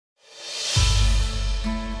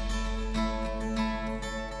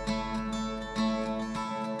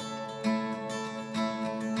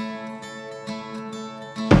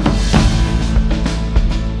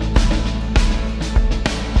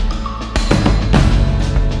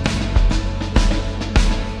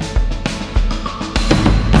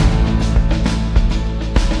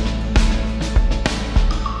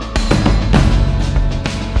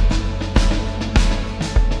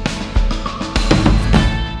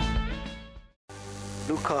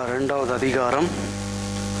லூக்கா 2வது அதிகாரம்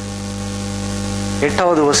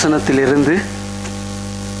 8வது வசனத்திலிருந்து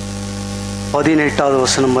 18வது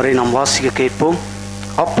வசனம் வரை நாம் வாசிக்க கேட்போம்.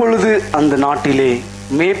 அப்பொழுது அந்த நாட்டிலே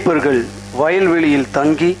மேய்ப்பர்கள் வயல்வெளியில்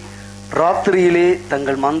தங்கி ராத்திரியிலே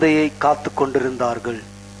தங்கள் மந்தையை காத்து கொண்டிருந்தார்கள்.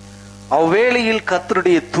 அவ்வேளையில்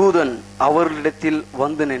கர்த்தருடைய தூதன் அவர்களிடத்தில்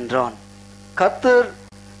வந்து நின்றான்.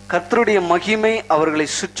 கர்த்தருடைய மகிமை அவர்களை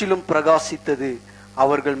சுற்றிலும் பிரகாசித்தது.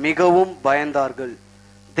 அவர்கள் மிகவும் பயந்தார்கள்.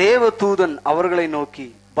 தேவ தூதன் அவர்களை நோக்கி,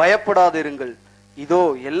 பயப்படாதிருங்கள், இதோ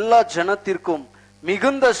எல்லா ஜனத்திற்கும்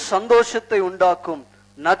மிகுந்த சந்தோஷத்தை உண்டாக்கும்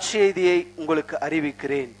நற்செய்தியை உங்களுக்கு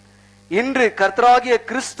அறிவிக்கிறேன். இன்று கர்த்தராகிய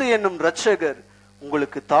கிறிஸ்து என்னும் இரட்சகர்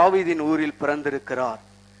உங்களுக்கு தாவீதின் ஊரில் பிறந்திருக்கிறார்.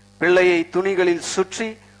 பிள்ளையை துணிகளில் சுற்றி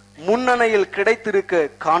முன்னணையில் கிடைத்திருக்க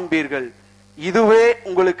காண்பீர்கள். இதுவே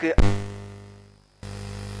உங்களுக்கு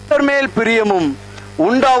மேல் பிரியமும்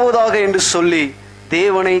உண்டாவதாக என்று சொல்லி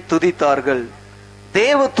தேவனை துதித்தார்கள்.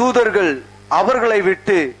 தேவ தூதர்கள் அவர்களை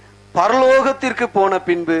விட்டு பரலோகத்திற்கு போன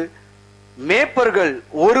பின்பு மேய்ப்பர்கள்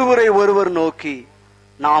ஒருவரை ஒருவர் நோக்கி,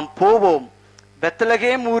 நாம் போவோம்,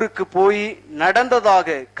 பெத்லகேம் ஊருக்கு போய்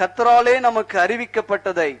நடந்ததாக கர்த்தராலே நமக்கு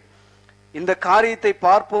அறிவிக்கப்பட்டதை இந்த காரியத்தை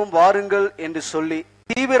பார்ப்போம் வாருங்கள் என்று சொல்லி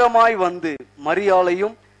தீவிரமாய் வந்து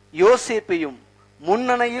மரியாளையும் யோசேப்பையும்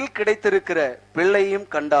முன்னணையில் கிடைத்திருக்கிற பிள்ளையும்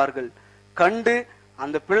கண்டார்கள். கண்டு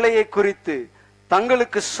அந்த பிள்ளையை குறித்து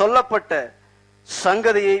தங்களுக்கு சொல்லப்பட்ட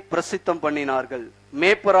சங்கதியை பிரசித்தம் பண்ணினார்கள்.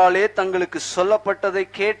 மேய்ப்பராலே தங்களுக்கு சொல்லப்பட்டதை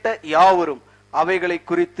கேட்ட யாவரும் அவைகளை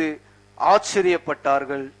குறித்து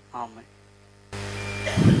ஆச்சரியப்பட்டார்கள். ஆமென்.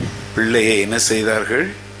 பிள்ளையை என்ன செய்தார்கள்?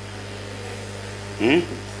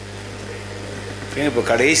 இப்ப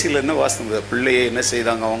கடைசியில் என்ன வாசம்? பிள்ளையை என்ன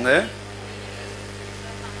செய்தாங்க? அவங்க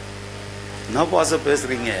என்ன பாச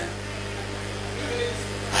பேசுறீங்க?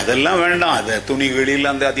 அதெல்லாம் வேண்டாம். அது துணிகளில்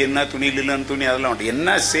அந்த அது என்ன துணியில் துணி அதெல்லாம் வேண்டாம்.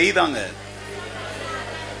 என்ன செய்தாங்க?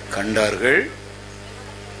 கண்டார்கள்.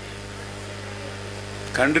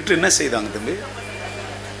 கண்டுட்டு என்ன செய்தாங்க தம்பி?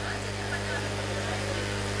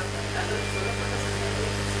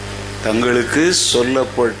 தங்களுக்கு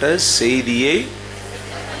சொல்லப்பட்ட செய்தியை,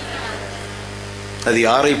 அது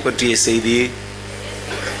யாரை பற்றிய செய்தி?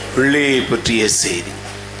 பிள்ளையை பற்றிய செய்தி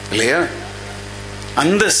இல்லையா?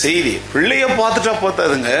 அந்த செய்தி பிள்ளைய பார்த்துட்டா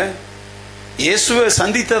பார்த்ததுங்க, இயேசுவை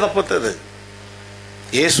சந்தித்ததை பார்த்தது.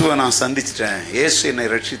 இயேசுவை நான் சந்திச்சிட்டேன், இயேசு என்னை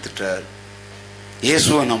ரட்சித்துட்டார்,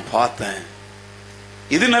 இயேசுவை நான் பார்த்தேன்.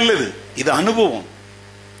 இது நல்லது, இது அனுபவம்.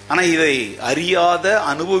 ஆனா இதை அறியாத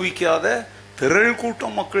அனுபவிக்காத திரள்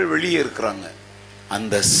கூட்டம் மக்கள் வெளியே இருக்கிறாங்க.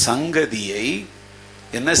 அந்த சங்கதியை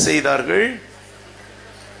என்ன செய்தார்கள்?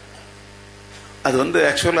 அது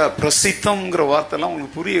ஆக்சுவலா பிரசித்தம்ங்கிற வார்த்தைலாம்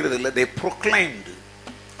உங்களுக்கு புரியுறது இல்லை. they proclaimed,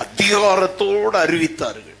 அதிகாரத்தோடு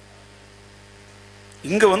அறிவித்தார்கள்.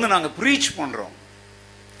 இங்க நாங்க பிரீச் பண்றோம்.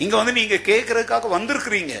 இங்க நீங்க கேட்கறதுக்காக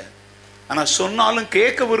வந்திருக்கிறீங்க. ஆனா சொன்னாலும்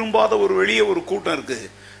கேட்க விரும்பாத ஒரு வெளியே ஒரு கூட்டம் இருக்கு.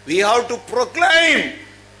 we have to proclaim,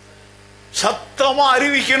 சத்தமா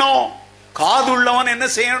அறிவிக்கணும். காதுள்ளவன் என்ன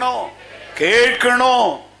செய்யணும்?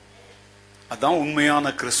 கேட்கணும். அதான் உண்மையான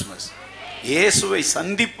கிறிஸ்துமஸ். இயேசுவை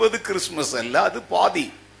சந்திப்பது கிறிஸ்துமஸ் அல்ல, அது பாதி.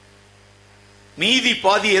 மீதி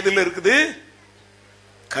பாதி எதுல இருக்குது?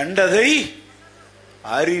 கண்டதை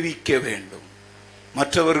அறிவிக்க வேண்டும்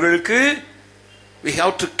மற்றவர்களுக்கு. we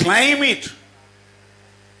have to claim it,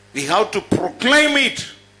 we have to proclaim it.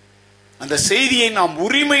 அந்த செய்தியை நாம்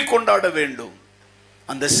உரிமை கொண்டாட வேண்டும்.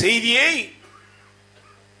 அந்த செய்தியை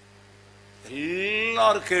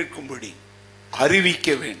எல்லாரும் கேட்கும்படி அறிவிக்க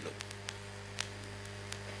வேண்டும்.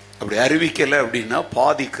 அப்படி அறிவிக்கல அப்படின்னா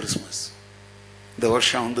பாதி கிறிஸ்துமஸ். இந்த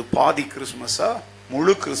வருஷம் பாதி கிறிஸ்துமஸா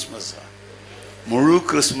முழு கிறிஸ்துமஸா? முழு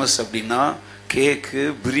கிறிஸ்துமஸ் அப்படின்னா கேக்கு,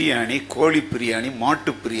 பிரியாணி, கோழி பிரியாணி,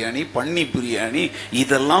 மாட்டு பிரியாணி, பன்னி பிரியாணி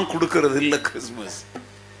இதெல்லாம் கொடுக்கறது இல்லை கிறிஸ்துமஸ்.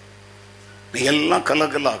 எல்லாம்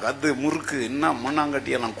கலகலாக அது முறுக்கு என்ன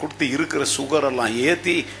மண்ணாங்கட்டி எல்லாம் கொடுத்து இருக்கிற சுகரெல்லாம்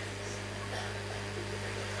ஏத்தி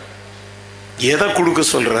எதை கொடுக்க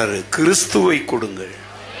சொல்றாரு? கிறிஸ்துவை கொடுங்கள்.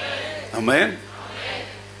 ஆமென்.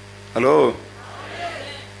 ஹலோ,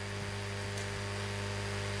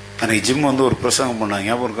 அன்னைக்கு ஜிம் ஒரு பிரசங்கம் பண்ணாங்க.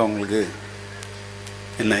 ஞாபகம் இருக்கா உங்களுக்கு?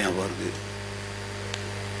 என்ன ஞாபகம் இருக்கு?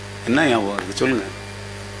 என்ன ஞாபகம் இருக்கு சொல்லுங்க.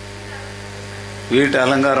 வீட்டை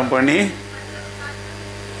அலங்காரம் பண்ணி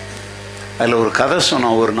அதில் ஒரு கதை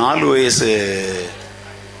சொன்னான். ஒரு 4 வயசு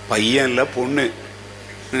பையன் இல்லை பொண்ணு,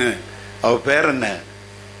 அவ பேர் என்ன?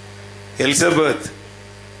 எலிசபெத்.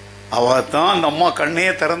 அவ தான் அந்த அம்மா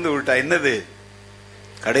கண்ணையே திறந்து விட்டா. என்னது?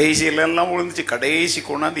 கடைசியிலெல்லாம் விழுந்துச்சு. கடைசி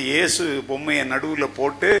கொண்டாந்து இயேசு பொம்மையை நடுவில்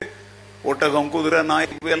போட்டு ஒட்டகம், குதிரை,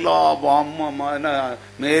 நாய் எல்லாம்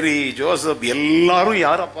மேரி, ஜோசப் எல்லாரும்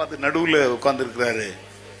யாரை பார்த்து நடுவில் உட்கார்ந்து இருக்கிறாரு?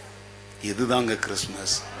 இதுதாங்க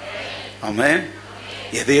கிறிஸ்துமஸ். ஆமென்.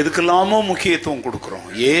 எதுக்கெல்லாமோ முக்கியத்துவம் கொடுக்கிறோம்.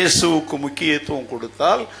 இயேசுவுக்கு முக்கியத்துவம்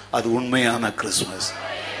கொடுத்தால் அது உண்மையான கிறிஸ்துமஸ்.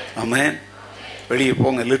 ஆமென். வெளியே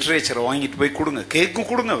போங்க, லிட்ரேச்சரை வாங்கிட்டு போய் கொடுங்க, கேக்கு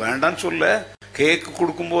கொடுங்க, வேண்டான்னு சொல்ல. கேக்கு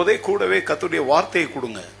கொடுக்கும் போதே கூடவே கர்த்தருடைய வார்த்தையை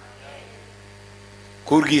கொடுங்க.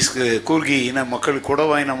 கூர்கி இன மக்களுக்கு,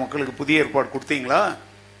 குடவா இன மக்களுக்கு புதிய ஏற்பாடு கொடுத்தீங்களா?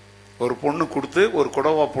 ஒரு பொண்ணு கொடுத்து, ஒரு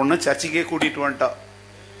குடவா பொண்ணு சர்ச்சைக்கே கூட்டிட்டு வந்துட்டா.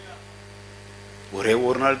 ஒரே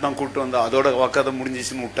ஒரு நாள் தான் கூப்பிட்டு வந்தா, அதோட வாக்காத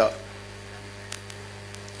முடிஞ்சிச்சுன்னு விட்டா.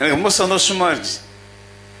 எனக்கு ரொம்ப சந்தோஷமா இருந்துச்சு.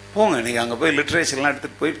 போங்க, நீங்க அங்க போய் லிட்ரேச்சர்லாம்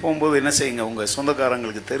எடுத்துட்டு போய் போகும்போது என்ன செய்யுங்க, உங்க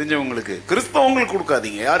சொந்தக்காரங்களுக்கு, தெரிஞ்சவங்களுக்கு, கிறிஸ்தவங்களுக்கு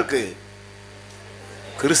கொடுக்காதீங்க. யாருக்கு?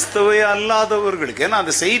 கிறிஸ்தவ அல்லாதவர்களுக்கு. ஏன்னா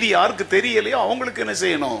அந்த செய்தி யாருக்கு தெரியலையோ அவங்களுக்கு என்ன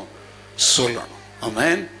செய்யணும், சொல்லணும்.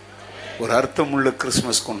 ஆமென். ஒரு அர்த்தமுள்ள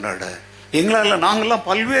கிறிஸ்துமஸ் கொண்டாட எங்களால நாங்கெல்லாம்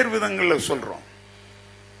பல்வேறு விதங்கள்ல சொல்றோம்.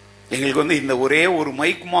 எங்களுக்கு இந்த ஒரே ஒரு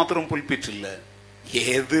மைக் மாத்திரம் புல்பிட் இல்லை,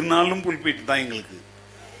 எதுனாலும் புல்பிட் தான். எங்களுக்கு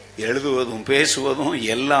எழுதுவதும் பேசுவதும்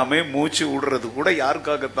எல்லாமே மூச்சு விடுறது கூட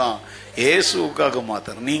யாருக்காகத்தான்? இயேசுவுக்காக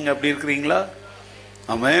மாத்திரம். நீங்க அப்படி இருக்கிறீங்களா?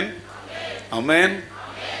 ஆமென், ஆமென்.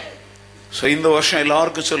 ஸோ இந்த வருஷம்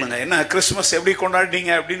எல்லாருக்கும் சொல்லுங்க, என்ன கிறிஸ்துமஸ் எப்படி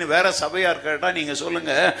கொண்டாடினீங்க அப்படின்னு வேற சபையார் கேட்டா நீங்க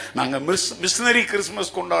சொல்லுங்க, நாங்க மிஷினரி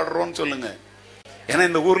கிறிஸ்துமஸ் கொண்டாடுறோம்னு சொல்லுங்க. ஏன்னா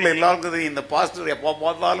இந்த ஊர்ல எல்லாருக்கும் இந்த பாஸ்டர் எப்போ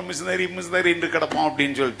பார்த்தாலும் மிஷினரி மிஷினரின்னு கிடப்போம்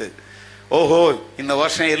அப்படின்னு சொல்லிட்டு, ஓஹோ இந்த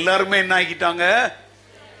வருஷம் எல்லாருமே என்ன ஆகிட்டாங்க,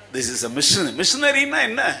 திஸ் இஸ் அ மிஷனரி. மிஷனரின்னா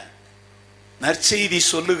என்ன? நற்செய்தி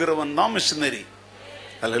சொல்லுகிறவன் தான் மிஷனரி.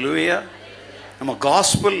 அல்லேலூயா. நம்ம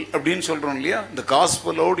காஸ்பல் அப்படின்னு சொல்றோம் இல்லையா, இந்த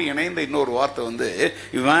காஸ்பலோடு இணைந்த இன்னொரு வார்த்தை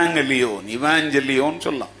இவாஞ்சலியோன்னு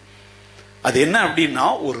சொல்லலாம். அது என்ன அப்படின்னா,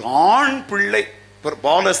 ஒரு ஆண் பிள்ளை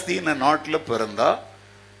பாலஸ்தீன நாட்டில் பிறந்தா,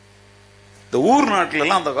 இந்த ஊர் நாட்டில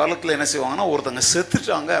எல்லாம் அந்த காலத்தில் என்ன செய்வாங்கன்னா, ஒருத்தங்க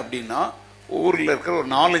செத்துட்டாங்க அப்படின்னா ஊர்ல இருக்கிற ஒரு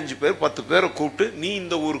 4-5 பேர் 10 பேரை கூப்பிட்டு, நீ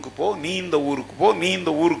இந்த ஊருக்கு போ, நீ இந்த ஊருக்கு போ, நீ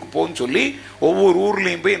இந்த ஊருக்கு போன்னு சொல்லி ஒவ்வொரு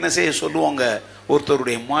ஊர்லயும் போய் என்ன செய்ய சொல்லுவாங்க,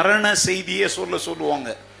 ஒருத்தருடைய மரண செய்தியே சொல்லுவாங்க.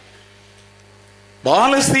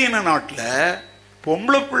 பாலஸ்தீன நாட்டில்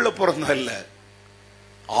பொம்பளை பிள்ளை பிறந்தா இல்ல,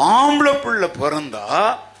 ஆம்பளை பிள்ளை பிறந்தா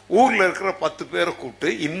ஊர்ல இருக்கிற 10 பேரை கூப்பிட்டு,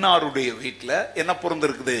 இன்னாருடைய வீட்டுல என்ன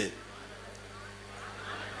பிறந்திருக்குது.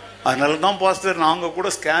 அதனாலதான் பாஸ்டர் நாங்க கூட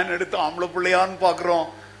ஸ்கேன் எடுத்து ஆம்பளை பிள்ளையான்னு பாக்குறோம்.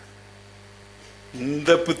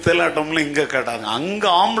 இந்த பித்தலாட்டம்ல இங்க கேட்டாங்க. அங்க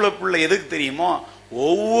ஆம்பளை பிள்ளை எதுக்கு தெரியுமா?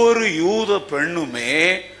 ஒவ்வொரு யூத பெண்ணுமே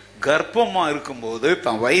கர்ப்பமா இருக்கும்போது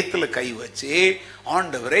தன் வயிற்றுல கை வச்சு,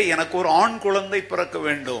 ஆண்டவரே எனக்கு ஒரு ஆண் குழந்தை பிறக்க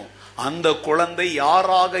வேண்டும், அந்த குழந்தை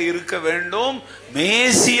யாராக இருக்க வேண்டும்?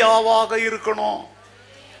 மேசியாவாக இருக்கணும்.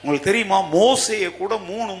 உங்களுக்கு தெரியுமா, மோசையை கூட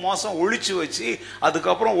 3 மாசம் ஒழிச்சு வச்சு,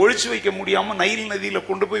 அதுக்கப்புறம் ஒழிச்சு வைக்க முடியாம நைல் நதியில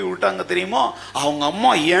கொண்டு போய் விட்டாங்க தெரியுமா? அவங்க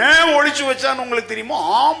அம்மா ஏன் ஒழிச்சு வச்சான்னு உங்களுக்கு தெரியுமா?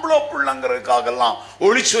 ஆம்பளை பிள்ளைங்கிறதுக்காக எல்லாம்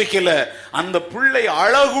ஒழிச்சு வைக்கல, அந்த பிள்ளை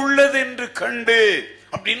அழகுள்ளது என்று கண்டு.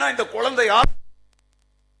 அப்படின்னா இந்த குழந்தை யார்?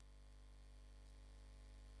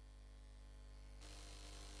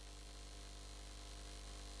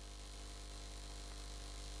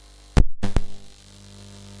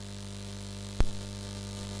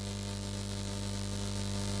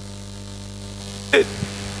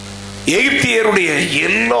 எகிப்தியருடைய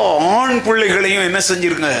எல்லா ஆண் பிள்ளைகளையும் என்ன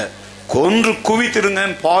செஞ்சிருங்க, கொன்று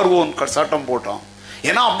குவித்திருங்கன்னு பார்வோன் சட்டம் போட்டான்.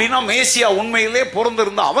 ஏன்னா அப்படின்னா மேசியா உண்மையிலே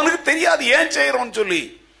பிறந்திருந்தா அவனுக்கு தெரியாது ஏன் செய்யறோம்னு சொல்லி.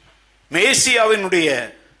 மேசியாவினுடைய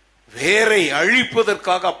வேரை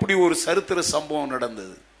அழிப்பதற்காக அப்படி ஒரு சரித்திர சம்பவம்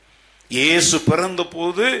நடந்தது. இயேசு பிறந்த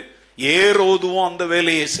போது ஏரோதுவும் அந்த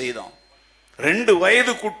வேலையை செய்தான். 2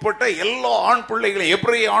 வயதுக்குட்பட்ட எல்லா ஆண் பிள்ளைகளையும்,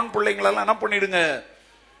 எபிரேய ஆண் பிள்ளைங்களெல்லாம் என்ன பண்ணிடுங்க.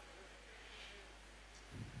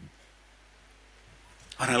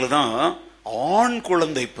 அதனாலதான் ஆண்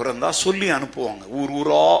குழந்தை பிறந்தா சொல்லி அனுப்புவாங்க, ஊர்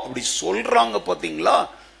ஊரா அப்படி சொல்றாங்க. பாத்தீங்களா?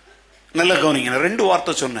 நல்ல கவனிங்க, 2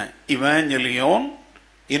 வார்த்தை சொன்னேன், இவாஞ்சலியோன்,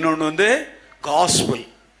 இன்னொன்னு காஸ்பல்.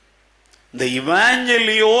 இந்த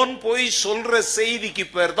இவாஞ்சலியோன் போய் சொல்ற செய்திக்கு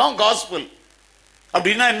பேர் தான் காஸ்பல்.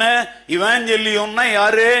 அப்படின்னா என்ன? இவாஞ்சலியோன்னா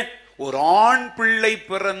யாரு? ஒரு ஆண் பிள்ளை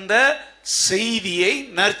பிறந்த செய்தியை,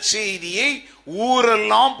 நற்செய்தியை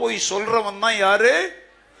ஊரெல்லாம் போய் சொல்றவன் தான் யாரு?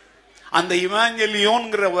 அந்த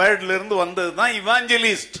இவாஞ்சலியோன்ங்கிற வேர்ட்ல இருந்து வந்தது தான்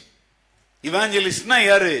இவாஞ்சலிஸ்ட். இவாஞ்சலிஸ்ட்னா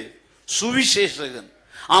யாரு? சுவிசேஷகன்.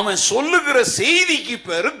 அவன் சொல்லுகிற செய்திக்கு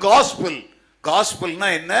பேரு காஸ்பல். காஸ்பல்னா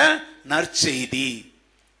என்ன? நற்செய்தி.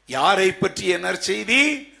 யாரை பற்றிய நற்செய்தி?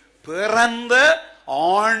 பிறந்த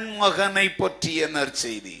ஆண்மகனை பற்றிய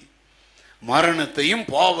நற்செய்தி. மரணத்தையும்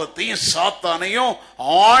பாவத்தையும் சாத்தானையும்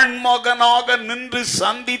ஆண்மகனாக நின்று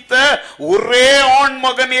சந்தித்த ஒரே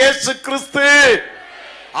ஆண்மகன் இயேசு கிறிஸ்து.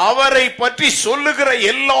 அவரை பற்றி சொல்லுகிற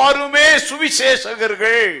எல்லாருமே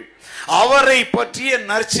சுவிசேஷகர்கள். அவரை பற்றிய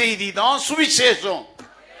நற்செய்தி தான் சுவிசேஷம்.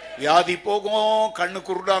 வியாதி போகும், கண்ணு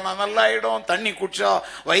குருடானா நல்லா ஆயிடும், தண்ணி குடிச்சா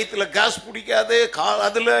வயிற்றுல கேஸ் பிடிக்காது,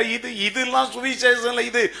 அதுல இதெல்லாம் சுவிசேஷம் இல்ல,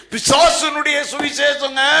 இது பிசாசனுடைய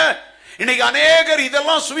சுவிசேஷங்க. இன்னைக்கு அநேகர்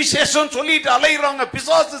இதெல்லாம் சுவிசேஷம் சொல்லிட்டு அலைகிறாங்க.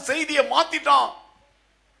 பிசாசு செய்தியை மாத்திட்டான்.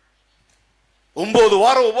 9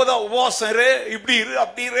 வாரம் உபவாசம் இரு, இப்படி இரு,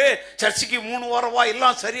 அப்படி இரு, சர்ச்சுக்கு 3 வாரம் வா,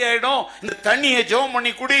 எல்லாம் சரியாயிடும், இந்த தண்ணியை ஜெபம்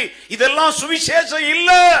பண்ணி குடி, இதெல்லாம் சுவிசேஷம்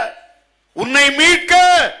இல்ல. உன்னை மீட்க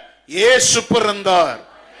இயேசு பிறந்தார்,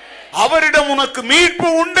 அவரிடம் உனக்கு மீட்பு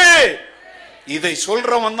உண்டு. இதை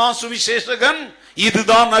சொல்றவன் தான் சுவிசேஷகன்.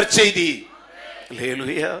 இதுதான் நற்செய்தி.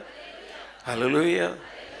 அல்லேலூயா, அல்லேலூயா.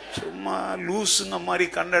 சும்மா லூசுங்க மாதிரி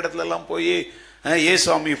கண்ட இடத்துல எல்லாம் போய்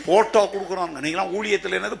ஏசாமி போட்டோ கொடுக்குறாங்க. நீங்களாம்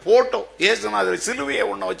ஊழியத்தில் என்னது போட்டோ? ஏசுநாதர் சிலுவையை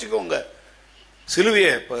ஒன்று வச்சுக்கோங்க.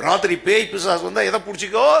 சிலுவையை இப்போ ராத்திரி பேய் பிசாசு வந்தா எதை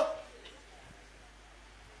பிடிச்சிக்கோ.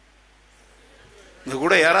 இந்த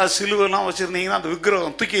கூட யாராவது சிலுவைலாம் வச்சிருந்தீங்கன்னா அந்த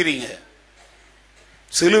விக்கிரகம் தூக்கிறீங்க.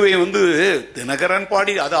 சிலுவை தினகரன்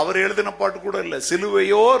பாடி, அது அவர் எழுதின பாட்டு கூட இல்லை.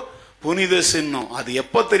 சிலுவையோர் புனித சின்னம். அது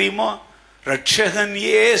எப்ப தெரியுமா? ரட்சகன்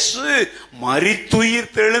இயேசு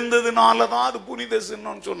மரித்துயிர் தெழுந்ததுனாலதான் அது புனித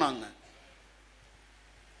சின்னம் சொன்னாங்க.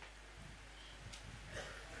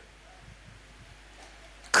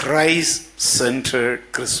 Christ centred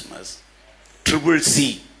Christmas. Triple C.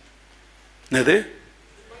 என்னது?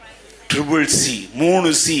 Triple C,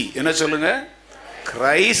 3 C. என்ன சொல்லுங்க?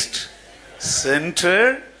 Christ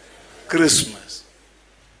centred Christmas.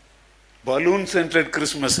 Balloon centred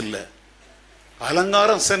Christmas இல்ல,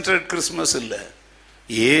 அலங்காரம் சென்டர்ட் கிறிஸ்மஸ் இல்ல,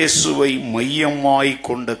 இயேசுவை மையமாய்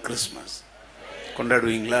கொண்ட கிறிஸ்மஸ்.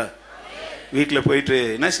 கொண்டாடுவீங்களா? வீட்டில் போயிட்டு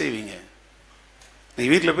என்ன செய்வீங்க? நீ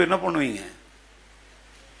வீட்டில் போய் என்ன பண்ணுவீங்க?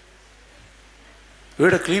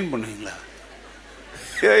 வீடை கிளீன் பண்ணுவீங்களா?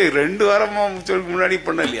 2 வாரமா முன்னாடி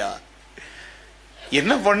பண்ணலையா?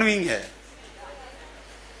 என்ன பண்ணுவீங்க?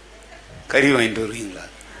 கறி வாங்கிட்டு வருவீங்களா?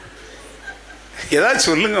 ஏதாவது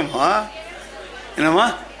சொல்லுங்கம்மா. என்னம்மா?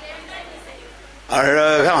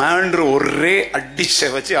 அழகா ஆண்டு ஒரே அடிச்ச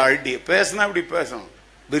வச்சு அடி பேசினா இப்படி பேசணும்.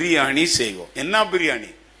 பிரியாணி செய்வோம். என்ன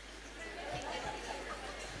பிரியாணி?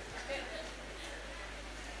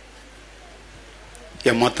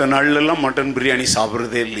 மற்ற நாள்லாம் மட்டன் பிரியாணி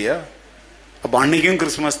சாப்பிட்றதே இல்லையா? அப்போ அன்னைக்கும்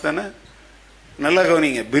கிறிஸ்மஸ் தானே? நல்லா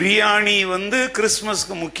கவனிங்க. பிரியாணி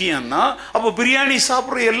கிறிஸ்மஸ்க்கு முக்கியம்னா அப்போ பிரியாணி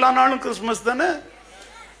சாப்பிட்ற எல்லா நாளும் கிறிஸ்மஸ் தானே?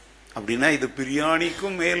 அப்படின்னா இது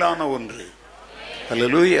பிரியாணிக்கும் மேலான ஒன்று.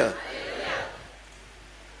 அல்லேலூயா.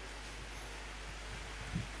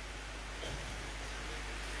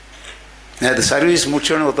 அது சர்வீஸ்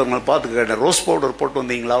முடிச்சோன்னு ஒருத்தவங்களை பார்த்து கேட்டேன், ரோஸ் பவுடர் போட்டு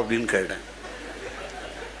வந்தீங்களா அப்படின்னு கேட்டேன்.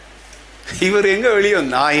 இவர் எங்க வெளியே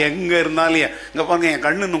நான் எங்க இருந்தாலும் இங்க பாருங்க, என்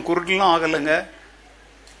கண்ணு இன்னும் குருடெல்லாம் ஆகலைங்க.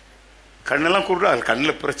 கண்ணெல்லாம் குருடா,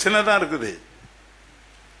 கண்ணில் பிரச்சனை தான் இருக்குது.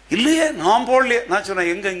 இல்லையே, நான் போடலையே. நான்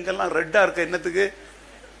சொன்னேன், எங்க இங்கெல்லாம் ரெட்டா இருக்க, என்னத்துக்கு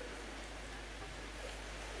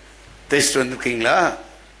தேய்ச்சிட்டு வந்திருக்கீங்களா?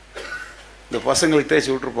 இந்த பசங்களுக்கு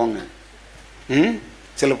தேய்ச்சி விட்டுருப்பாங்க.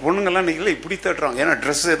 சில பொண்ணுங்கெல்லாம் நீங்களே இப்படி தட்டுறாங்க. ஏன்னா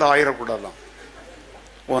ட்ரெஸ் எதாவது ஆயிடக்கூடாதான்.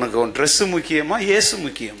 உனக்கு உன் ட்ரெஸ் முக்கியமா, இயேசு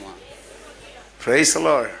முக்கியமா? Praise the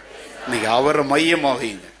Lord. இன்னைக்கு அவரை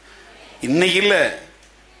மையமாவீங்க. இன்னைக்கு இல்ல,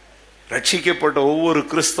 ரட்சிக்கப்பட்ட ஒவ்வொரு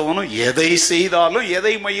கிறிஸ்தவனும் எதை செய்தாலும்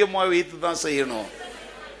எதை மையமாக வைத்து தான் செய்யணும்?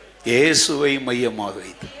 இயேசுவை மையமாக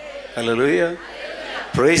வைத்து. ஹல்லேலூயா,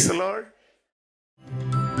 பிரைஸ் தி லார்ட்.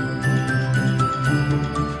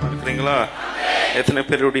 இருக்கிறீங்களா? எத்தனை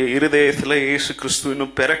பேருடைய இருதயத்துல இயேசு கிறிஸ்து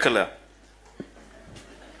இன்னும் பிறக்கல?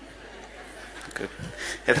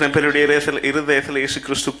 எத்தனை பேருடைய இருதயத்துல இயேசு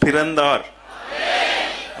கிறிஸ்து பிறந்தார்?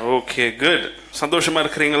 Okay, good. சந்தோஷமா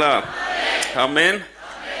இருக்கிறீங்களா? ஆமென்.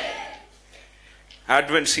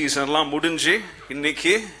 அட்வென்ட் சீசன்லாம் முடிஞ்சு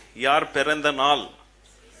இன்னைக்கு யார் பிறந்த நாள்?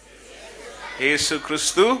 இயேசு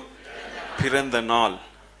கிறிஸ்து பிறந்த நாள்.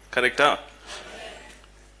 கரெக்டா?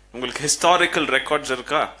 உங்களுக்கு ஹிஸ்டாரிக்கல் ரெக்கார்ட்ஸ்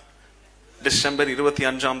இருக்கா? டிசம்பர்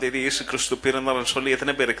 25 இயேசு கிறிஸ்து பிறந்தார்னு சொல்லி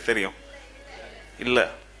எத்தனை பேருக்கு தெரியும்? இல்ல.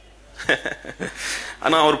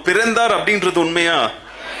 ஆனா அவர் பிறந்தார் அப்படின்றது உண்மையா?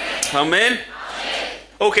 ஆமென்.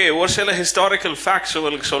 ஓகே, ஒரு சில ஹிஸ்டாரிக்கல் ஃபேக்ட்ஸ்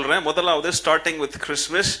உங்களுக்கு சொல்றேன். முதலாவது, ஸ்டார்டிங் வித்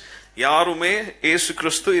கிறிஸ்மஸ். யாருமே இயேசு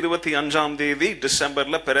கிறிஸ்து 25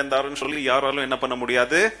 டிசம்பர்ல பிறந்தாருன்னு சொல்லி யாராலும் என்ன பண்ண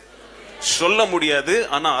முடியாது? சொல்ல முடியாது.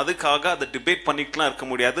 ஆனா அதுக்காக அதை டிபேட் பண்ணிக்கலாம் இருக்க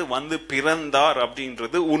முடியாது. பிறந்தார்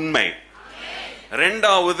அப்படின்றது உண்மை.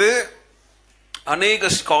 ரெண்டாவது, அநேக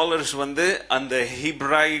ஸ்காலர்ஸ் அந்த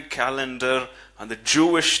ஹீப்ராய் கேலண்டர், அந்த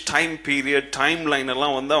Jewish time period, time line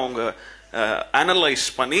எல்லாம் அவங்க அனலைஸ்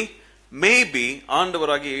பண்ணி மேபி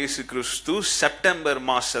ஆண்டவராகிய இயேசு கிறிஸ்து செப்டம்பர்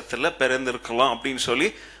மாசத்துல பிறந்திருக்கலாம் அப்படின்னு சொல்லி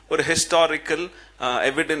ஒரு ஹிஸ்டாரிக்கல்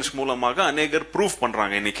எவிடன்ஸ் மூலமாக அநேகர் ப்ரூவ்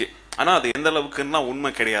பண்றாங்க இன்னைக்கு. ஆனா அது எந்த அளவுக்குன்னா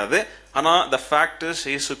உண்மை கிடையாது. ஆனா the fact is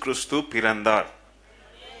இயேசு கிறிஸ்து பிறந்தார்.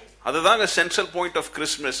 அதுதாங்க சென்ட்ரல் பாயிண்ட் ஆஃப்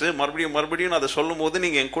கிறிஸ்மஸ். மறுபடியும் அதை சொல்லும் போது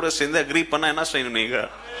நீங்க என் கூட சேர்ந்து அக்ரி பண்ண என்ன செய்யணும்? நீங்க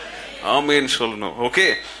ஆமேன்னு சொல்லணும். ஓகே,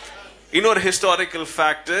 இன்னொரு ஹிஸ்டாரிக்கல்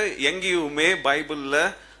ஃபேக்ட், எங்கேயுமே பைபிள்ல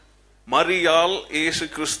மரியாள் இயேசு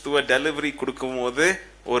கிறிஸ்துவ டெலிவரி கொடுக்கும் போது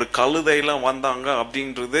ஒரு கழுதையெல்லாம் வந்தாங்க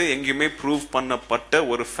அப்படின்றது எங்கேயுமே ப்ரூவ் பண்ணப்பட்ட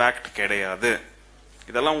ஒரு ஃபேக்ட் கிடையாது.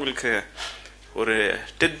 இதெல்லாம் உங்களுக்கு ஒரு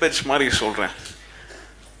டிட்பெட்ஸ் மாதிரி சொல்றேன்.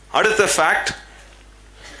 அடுத்த ஃபேக்ட்,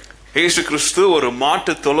 இயேசு கிறிஸ்து ஒரு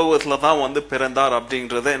மாட்டு தொழுவத்துல தான் வந்து பிறந்தார்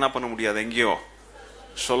அப்படின்றத என்ன பண்ண முடியாது, எங்கேயும்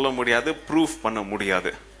சொல்ல முடியாது, ப்ரூவ் பண்ண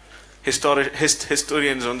முடியாது.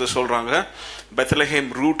 ஹிஸ்டோரியன்ஸ் வந்து சொல்றாங்க பெத்லஹேம்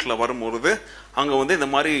ரூட்ல வரும்பொழுது அங்க வந்து இந்த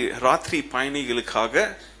மாதிரி ராத்திரி பயணிகளுக்காக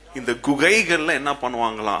இந்த குகைகள்ல என்ன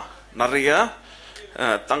பண்ணுவாங்களாம், நிறைய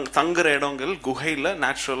தங்குற இடங்கள் குகையில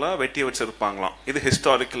நேச்சுரலா வெட்டி வச்சிருப்பாங்களாம். இது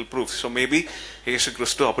ஹிஸ்டாரிக்கல் ப்ரூஃப். ஸோ மேபி இயேசு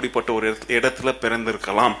கிறிஸ்து அப்படிப்பட்ட ஒரு இடத்துல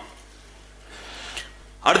பிறந்திருக்கலாம்.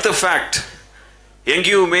 அடுத்த ஃபேக்ட்,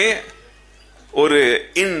 எங்கேயுமே ஒரு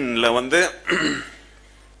இன்ல வந்து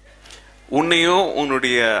உன்னையும்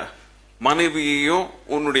உன்னுடைய மனைவியையும்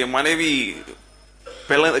உன்னுடைய மனைவி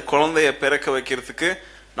குழந்தைய பிறக்க வைக்கிறதுக்கு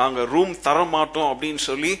நாங்க ரூம் தர மாட்டோம் அப்படின்னு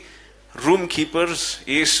சொல்லி ரூம் கீப்பர்ஸ்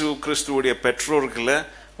இயேசு கிறிஸ்துவோடைய பெற்றோர்களை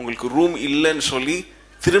உங்களுக்கு ரூம் இல்லைன்னு சொல்லி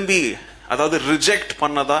திரும்பி, அதாவது ரிஜெக்ட்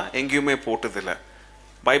பண்ணதா எங்கேயுமே போட்டதில்லை.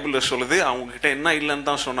 பைபிள்ல சொல்லுது அவங்க கிட்ட என்ன இல்லைன்னு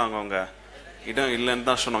தான் சொன்னாங்க, அவங்க இடம் இல்லைன்னு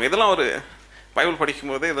தான் சொன்னாங்க. இதெல்லாம் ஒரு பைபிள்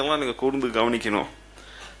படிக்கும் போதே இதெல்லாம் நீங்க கூர்ந்து கவனிக்கணும்.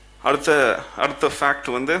 அடுத்த ஃபேக்ட்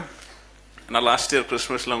வந்து, நான் லாஸ்ட் இயர்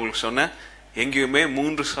கிறிஸ்மஸ்ல உங்களுக்கு சொன்னேன், எங்கேயுமே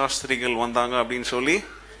 3 சாஸ்திரிகள் வந்தாங்க அப்படின்னு சொல்லி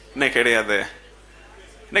என்ன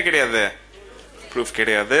கிடையாது ப்ரூஃப்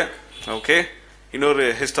கிடையாது. ஓகே, இன்னொரு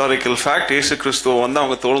ஹிஸ்டாரிக்கல் ஃபேக்ட், இயேசு கிறிஸ்துவ வந்து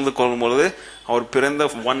அவங்க தொழுந்து கொள்ளும் பொழுது அவர் பிறந்த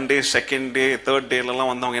 1 டே 2nd டே 3rd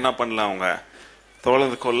டேலாம் வந்து அவங்க என்ன பண்ணல, அவங்க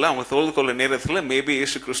தொழுது கொள்ள நேரத்தில் மேபி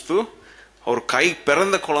இயேசு கிறிஸ்து அவர்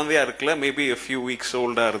பிறந்த குழந்தையா இருக்கல, மேபி a few weeks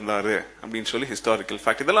ஓல்டா இருந்தாரு அப்படின்னு சொல்லி ஹிஸ்டாரிக்கல்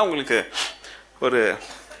ஃபேக்ட். இதெல்லாம் உங்களுக்கு ஒரு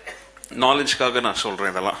நாலேஜ்க்காக நான்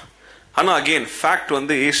சொல்றேன் இதெல்லாம். ஆனா அகெயின் ஃபேக்ட்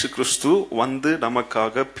வந்து இயேசு கிறிஸ்து வந்து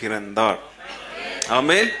நமக்காக பிறந்தார்.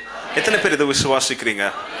 ஆமென். எத்தனை பேர் இதை விசுவாசிக்கிறீங்க?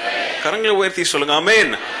 கரங்களை உயர்த்தி சொல்லுங்க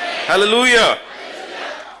ஆமென். ஹல்லேலூயா.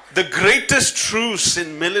 The greatest truths in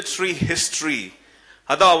military history,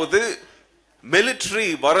 அதாவது மிலிட்டரி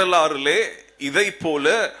வரலாறுலே இதை போல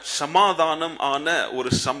சமாதானம் ஆன ஒரு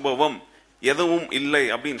சம்பவம் எதுவும் இல்லை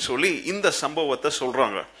அப்படின்னு சொல்லி இந்த சம்பவத்தை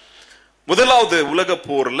சொல்றாங்க. முதலாவது உலக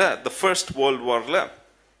போர்ல, the first world warல,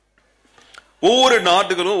 ஒவ்வொரு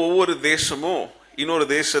நாடுகளும் ஒவ்வொரு தேசமும் இன்னொரு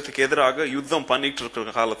தேசத்துக்கு எதிராக யுத்தம் பண்ணிட்டு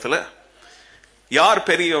இருக்கிற காலத்துல யார்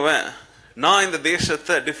பெரியவன், நான் இந்த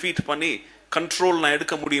தேசத்தை டிஃபீட் பண்ணி கண்ட்ரோல் நான்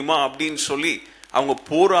எடுக்க முடியுமா அப்படின்னு சொல்லி அவங்க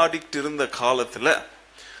போராடிட்டு இருந்த காலத்துல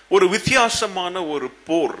ஒரு வித்தியாசமான ஒரு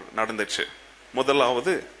போர் நடந்துச்சு.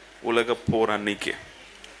 முதலாவது உலக போர் அன்னைக்கு.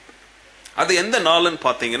 அது எந்த நாள்னு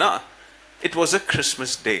பாத்தீங்கன்னா, இட் வாஸ் a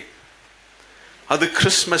கிறிஸ்மஸ் டே. அது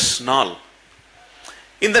கிறிஸ்மஸ் நாள்.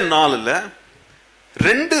 இந்த நாளில்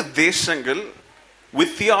 2 தேசங்கள்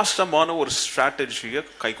வித்தியாசமான ஒரு ஸ்ட்ராட்டஜியை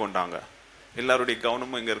கை கொண்டாங்க. எல்லாருடைய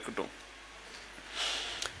கவனமும் இங்க இருக்கட்டும்.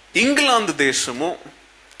 இங்கிலாந்து தேசமும்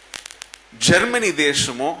ஜெர்மனி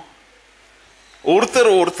தேசமும்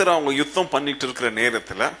ஒருத்தர் அவங்க யுத்தம் பண்ணிட்டு இருக்கிற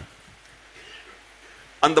நேரத்தில்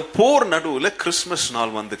அந்த போர் நடுவில் கிறிஸ்மஸ்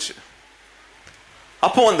நாள் வந்துச்சு.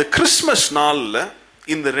 அப்போ அந்த கிறிஸ்மஸ் நாள்ல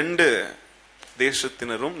இந்த 2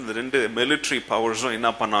 தேசத்தினரும் இந்த 2 மிலிட்டரி பவர்ஸும் என்ன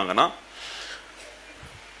பண்ணாங்கன்னா,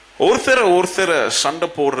 ஒருத்தரை சண்டை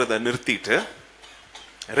போடுறத நிறுத்திட்டு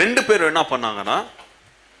 2 பேரும் என்ன பண்ணாங்கன்னா,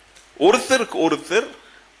 ஒருத்தருக்கு ஒருத்தர்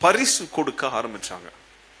பரிசு கொடுக்க ஆரம்பிச்சாங்க.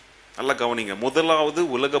 நல்லா கவனிங்க, முதலாவது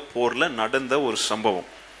உலக போர்ல நடந்த ஒரு சம்பவம்.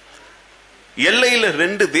 எல்லையில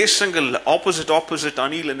 2 தேசங்கள் ஆப்போசிட்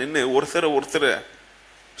அணியில நின்று ஒருத்தரை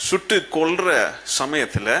சுட்டு கொல்ற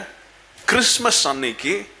சமயத்துல கிறிஸ்மஸ்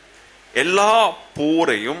அன்னைக்கு எல்லா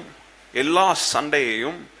போரையும், எல்லா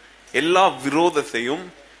சண்டையையும், எல்லா விரோதத்தையும்,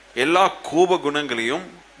 எல்லா கோப குணங்களையும்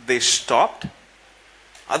they stopped.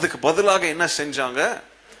 அதுக்கு பதிலாக என்ன செஞ்சாங்க,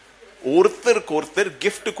 ஒருத்தருக்கு ஒருத்தர்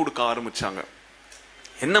gift கொடுக்க ஆரம்பிச்சாங்க.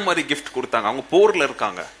 என்ன மாதிரி gift கொடுத்தாங்க? அவங்க போர்ல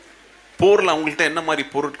இருக்காங்க. போர்ல அவங்கள்ட்ட என்ன மாதிரி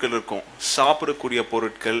பொருட்கள் இருக்கும்? சாப்பிடக்கூடிய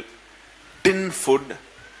பொருட்கள், டின் ஃபுட்,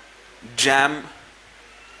 ஜாம்,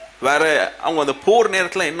 வேற அவங்க அந்த போர்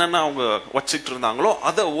நேரத்தில் என்னென்ன அவங்க வச்சுட்டு இருந்தாங்களோ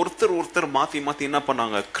அதை ஒருத்தர் மாத்தி என்ன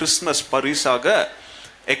பண்ணாங்க, கிறிஸ்மஸ் பரிசாக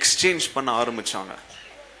எக்ஸ்சேஞ்ச் பண்ண ஆரம்பிச்சாங்க.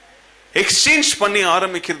 எக்ஸ்சேஞ்ச் பண்ணி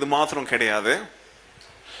ஆரம்பிக்கிறது மாத்திரம் கிடையாது,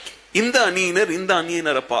 இந்த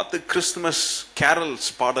அணியினரை பார்த்து கிறிஸ்துமஸ் கேரல்ஸ்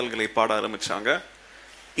பாடல்களை பாட ஆரம்பிச்சாங்க.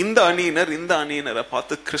 இந்த அணியினரை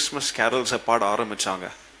பார்த்து கிறிஸ்துமஸ் கேரல்ஸை பாட ஆரம்பிச்சாங்க.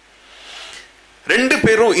 2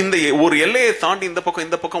 பேரும் இந்த ஒரு எல்லையை தாண்டி இந்த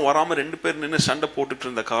பக்கம் வராம 2 பேர் நின்று சண்டை போட்டுட்டு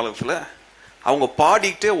இருந்த காலத்துல அவங்க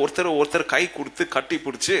பாடிக்கிட்டே ஒருத்தர் கை கொடுத்து கட்டி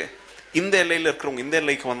பிடிச்சி இந்த எல்லையில் இருக்கிறவங்க இந்த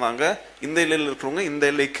எல்லைக்கு வந்தாங்க, இந்த எல்லையில் இருக்கிறவங்க இந்த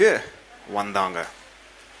எல்லைக்கு வந்தாங்க.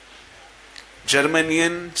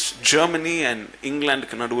 ஜெர்மனி அண்ட்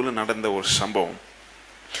இங்கிலாந்துக்கு நடுவில் நடந்த ஒரு சம்பவம்.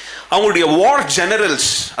 அவங்களுடைய வார்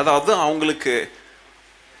ஜெனரல்ஸ், அதாவது அவங்களுக்கு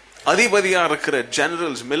அதிபதியா இருக்கிற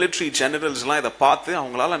ஜெனரல்ஸ், மிலிட்டரி ஜெனரல்ஸ் எல்லாம் இதை பார்த்து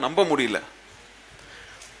அவங்களால நம்ப முடியல.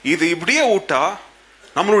 இது இப்படியே விட்டா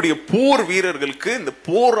நம்மளுடைய போர் வீரர்களுக்கு இந்த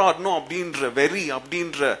போராடணும் அப்படின்ற வெறி,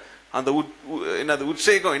 அப்படின்ற அந்த என்னது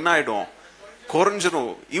உத்வேகம் என்ன ஆயிடும்,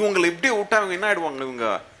 குறைஞ்சிடும். இவங்களை இப்படியே விட்டா அவங்க என்ன ஆயிடுவாங்க, இவங்க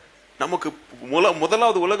நமக்கு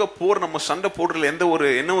முதலாவது உலக போர் நம்ம சண்டை போடுறதுல எந்த ஒரு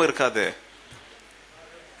எண்ணமும் இருக்காது,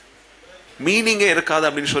 மீனிங்கே இருக்காது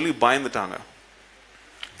அப்படின்னு சொல்லி பயந்துட்டாங்க.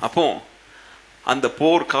 அப்போ அந்த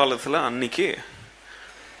போர் காலத்துல அன்னைக்கு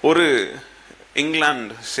ஒரு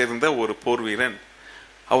இங்கிலாந்து சேர்ந்த ஒரு போர் வீரன்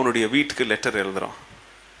அவனுடைய வீட்டுக்கு லெட்டர் எழுதுறான்.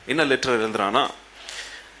 என்ன லெட்டர் எழுதுறான்னா,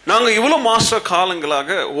 நாங்க இவ்வளவு மாச காலங்களாக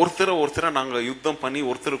ஒருத்தரை நாங்க யுத்தம் பண்ணி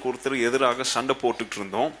ஒருத்தருக்கு எதிராக சண்டை போட்டுட்டு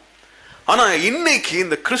இருந்தோம். ஆனா இன்னைக்கு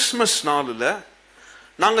இந்த கிறிஸ்துமஸ் நாளில்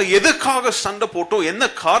நாங்க எதுக்காக சண்டை போட்டோம், என்ன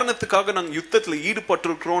காரணத்துக்காக நாங்க யுத்தத்துல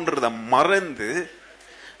ஈடுபட்டிருக்கிறோன்றத மறந்து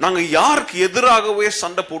நாங்க யாருக்கு எதிராகவே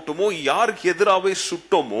சண்டை போட்டோமோ, யாருக்கு எதிராகவே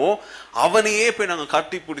சுட்டோமோ அவனையே போய் நாங்க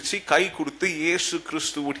கட்டி பிடிச்சி கை கொடுத்து இயேசு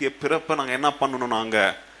கிறிஸ்துவுடைய பிறப்பை நாங்க என்ன பண்ணணும், நாங்க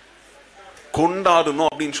கொண்டாடணும்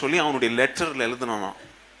அப்படின்னு சொல்லி அவனுடைய லெட்டர்ல எழுதணும்.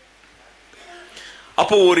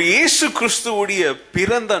 அப்போ ஒரு இயேசு கிறிஸ்துவுடைய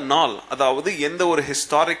பிறந்த நாள், அதாவது எந்த ஒரு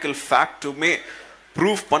ஹிஸ்டாரிக்கல் ஃபேக்டுமே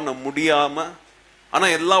ப்ரூவ் பண்ண முடியாம, ஆனா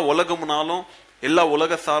எல்லா உலகம்னாலும் எல்லா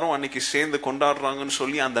உலகத்தாரும் அன்னைக்கு சேர்ந்து கொண்டாடுறாங்கன்னு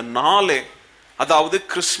சொல்லி அந்த நாளே, அதாவது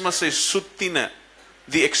கிறிஸ்துமஸை சுத்தின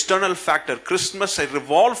தி எக்ஸ்டர்னல் ஃபேக்டர், கிறிஸ்துமஸை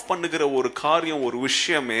ரிவால்வ் பண்ணுகிற ஒரு காரியம், ஒரு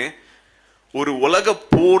விஷயமே ஒரு உலக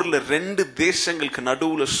போர்ல 2 தேசங்களுக்கு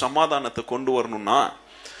நடுவுல சமாதானத்தை கொண்டு வரணும்னா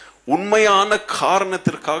உண்மையான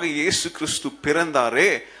காரணத்திற்காக இயேசு கிறிஸ்து பிறந்தாரே,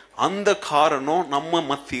 அந்த காரணம் நம்ம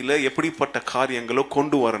மத்தியில எப்படிப்பட்ட காரியங்களோ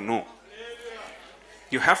கொண்டு வரணும்.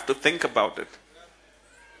 You have to think about it.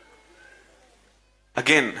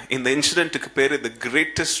 Again, இந்த இன்சிடென்ட்டுக்கு பேரு the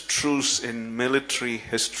greatest truce in military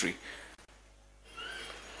history.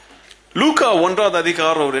 லூக்கா 1வது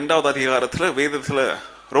அதிகாரம் 2வது அதிகாரத்துல வேதத்துல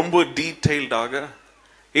ரொம்ப டீடைல்டாக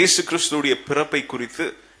இயேசு கிறிஸ்துவுடைய பிறப்பை குறித்து,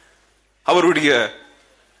 அவருடைய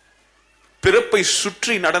பிறப்பை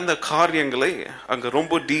சுற்றி நடந்த காரியங்களை அங்க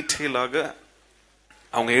ரொம்ப டீடைலாக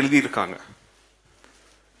அவங்க எழுதியிருக்காங்க.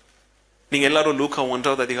 நீங்க எல்லாரும் லூக்கா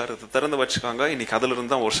 1வது அதிகாரத்தை திறந்து வச்சுக்காங்க. இன்னைக்கு அதுல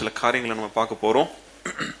இருந்தா ஒரு சில காரியங்களை நம்ம பார்க்க போறோம்.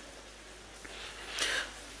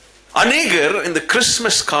 அநேகர் இந்த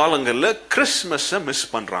கிறிஸ்துமஸ் காலங்கள்ல கிறிஸ்துமஸை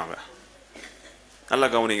மிஸ் பண்றாங்க. நல்லா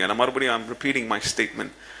கவனிங்க, நான் மறுபடியும் I'm repeating my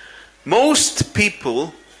statement. Most people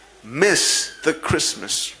miss the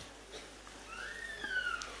Christmas.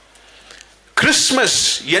 Christmas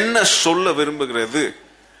என்ன சொல்ல விரும்புகிறது,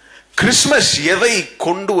 கிறிஸ்துமஸ் எதை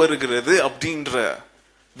கொண்டு வருகிறது அப்படின்ற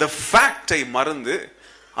the fact-ஐ மறந்து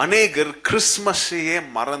அநேகர் கிறிஸ்துமஸையே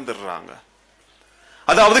மறந்துடுறாங்க.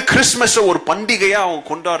 அதாவது கிறிஸ்துமஸ் ஒரு பண்டிகையா அவங்க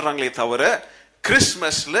கொண்டாடுறாங்களே தவிர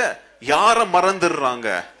கிறிஸ்துமஸ்ல யார மறந்துடுறாங்க,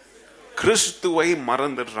 கிறிஸ்துவை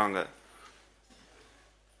மறந்துடுறாங்க.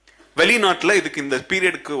 வெளிநாட்டுல இதுக்கு இந்த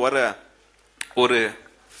பீரியடுக்கு வர ஒரு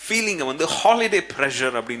ஃபீலிங்கை வந்து ஹாலிடே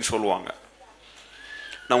பிரஷர் அப்படின்னு சொல்லுவாங்க.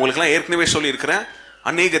 நான் உங்களுக்கு எல்லாம் ஏற்கனவே சொல்லி இருக்கிறேன்,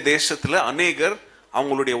 அநேக தேசத்துல அநேகர்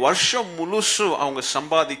அவங்களுடைய வருஷம் முழுசு அவங்க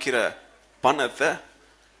சம்பாதிக்கிற பணத்தை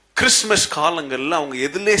கிறிஸ்துமஸ் காலங்கள்ல அவங்க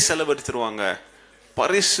எதுலே செலவழிச்சிருவாங்க,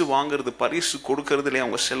 பரிசு வாங்குறது, பரிசு கொடுக்கறதுல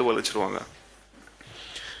அவங்க செலவழிச்சிருவாங்க.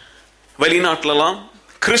 வெளிநாட்டுலாம்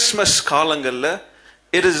கிறிஸ்துமஸ் காலங்கள்ல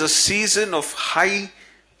it is a season of high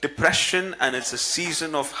depression and it's a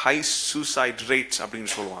season of high suicide rates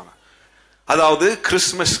அப்படின்னு சொல்லுவாங்க. அதாவது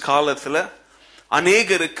கிறிஸ்துமஸ் காலத்துல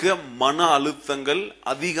அநேகருக்கு மன அழுத்தங்கள்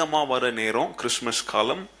அதிகமா வர நேரம் கிறிஸ்துமஸ்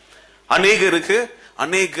காலம்.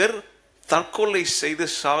 அநேகர் தற்கொலை செய்து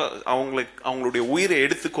அவங்களுடைய உயிரை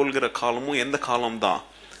எடுத்துக்கொள்கிற காலமும் எந்த காலம் தான்,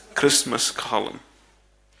 கிறிஸ்துமஸ் காலம்.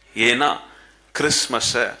 ஏன்னா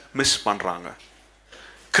கிறிஸ்துமஸை மிஸ் பண்றாங்க.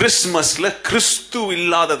 கிறிஸ்துமஸ்ல கிறிஸ்து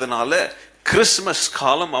இல்லாததுனால கிறிஸ்துமஸ்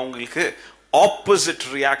காலம் அவங்களுக்கு ஆப்போசிட்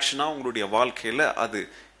ரியாக்ஷனா அவங்களுடைய வாழ்க்கையில அது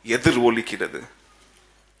எதிரொலிக்கிறது.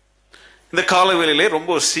 இந்த காலவேளையிலே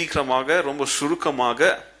ரொம்ப சீக்கிரமாக, ரொம்ப சுருக்கமாக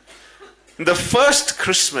இந்த ஃபர்ஸ்ட்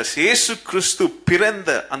கிறிஸ்துமஸ், இயேசு கிறிஸ்து பிறந்த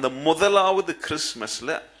அந்த முதலாவது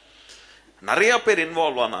கிறிஸ்துமஸ்ல நிறைய பேர்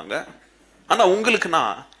இன்வால்வ் ஆனாங்க. ஆனா உங்களுக்கு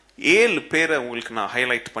நான் 7 பேரை உங்களுக்கு நான்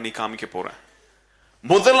ஹைலைட் பண்ணி காமிக்க போறேன்.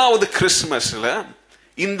 முதலாவது கிறிஸ்துமஸ்ல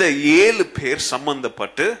இந்த 7 பேர்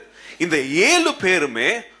சம்பந்தப்பட்டு, இந்த 7 பேருமே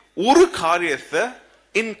ஒரு காரியத்தை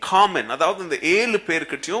இன் காமன், அதாவது இந்த 7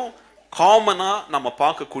 பேர்கிட்டயும் காமனா நம்ம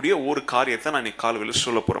பார்க்கக்கூடிய ஒரு காரியத்தை நான் இன்னைக்கு காலையில்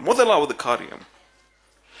சொல்ல போறேன். முதலாவது காரியம்,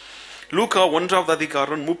 லூக்கா 1வது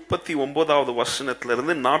அதிகாரம் 39வது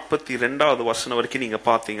வசனத்திலிருந்து 42வது வசனம் வரைக்கும் நீங்க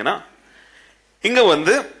பாத்தீங்கன்னா, இங்க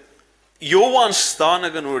யோவான்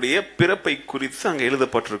ஸ்நானகனுடைய பிறப்பை குறித்து அங்க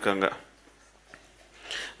எழுதப்பட்டிருக்காங்க.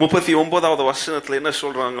 39வது வசனத்துல என்ன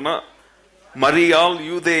சொல்றாங்கன்னா, மரியாள்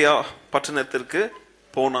யூதேயா பட்டணத்திற்கு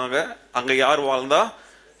போனாங்க. அங்க யார் வாழ்ந்தா?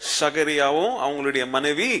 சகரியாவும் அவங்களுடைய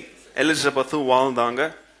மனைவி எலிசபெத்தும் வாழ்ந்தாங்க.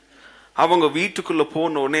 அவங்க வீட்டுக்குள்ள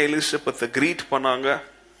போன உடனே எலிசபெத்தை கிரீட் பண்ணாங்க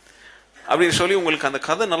அப்படின்னு சொல்லி உங்களுக்கு அந்த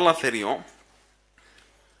கதை நல்லா தெரியும்.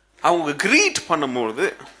 அவங்க கிரீட் பண்ணும்போது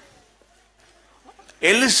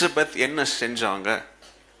எலிசபெத் என்ன செஞ்சாங்க?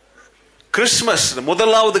 கிறிஸ்மஸ்,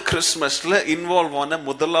 முதலாவது கிறிஸ்மஸ்ல இன்வால்வ் ஆன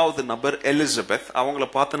முதலாவது நபர் எலிசபெத். அவங்கள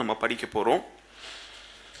பார்த்து நம்ம படிக்க போறோம்.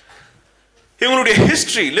 இவங்களுடைய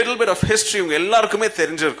history, little bit of history இவங்க எல்லாருக்குமே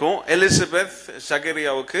தெரிஞ்சிருக்கும். எலிசபெத்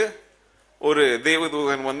சகரியாவுக்கு ஒரு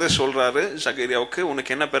தேவதூதன் சொல்றாரு, சகரியாவுக்கு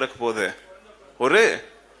உனக்கு என்ன பிறக்க போகுது? ஒரு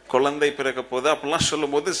குழந்தை பிறக்க போகுது. அப்படிலாம்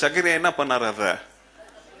சொல்லும் போது சகரியா என்ன பண்ணாரு? அத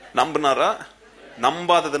நம்பினாரா?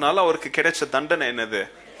 நம்பாததுனால அவருக்கு கிடைச்ச தண்டனை என்னது?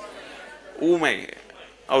 ஊமை.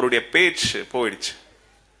 அவருடைய பேச்சு போயிடுச்சு.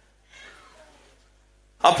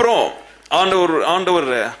 அப்புறம்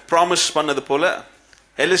ஆண்டவர் ப்ராமிஸ் பண்ணது போல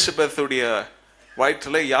எலிசபெத்துடைய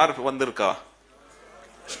வயிற்றுல யார் வந்திருக்கா?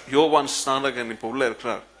 யோவான் ஸ்நானகன் இப்ப உள்ள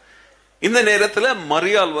இருக்கிறார். இந்த நேரத்துல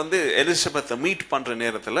மரியாள் எலிசபெத்தை மீட் பண்ற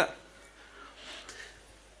நேரத்துல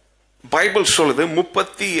பைபிள் சொல்லுது,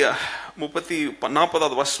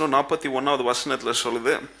 40வது வசனம் 41வது வசனத்துல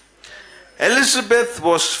சொல்லுது, Elizabeth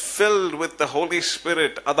was filled with the Holy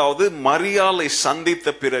Spirit. அதாவது மரியாளை சந்தித்த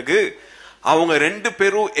பிறகு அவங்க ரெண்டு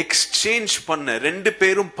பேரும் எக்ஸ்சேஞ்ச் பண்ண, ரெண்டு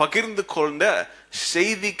பேரும் பகிர்ந்து கொண்ட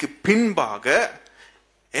செய்திக்கு பின்பாக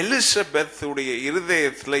எலிசபெத் உடைய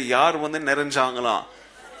இருதயத்துல யார் நிறைஞ்சாங்களாம்?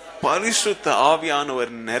 பரிசுத்த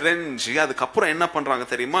ஆவியானவர் நிறைஞ்சி அதுக்கப்புறம் என்ன பண்றாங்க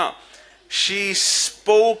தெரியுமா? She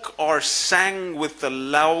spoke or sang with a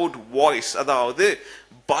loud voice. அதாவது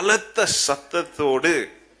பலத்த சத்தத்தோடு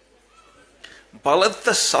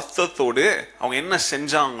அவங்க என்ன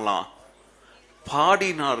செஞ்சாங்களாம்?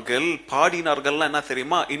 பாடினார்கள் என்ன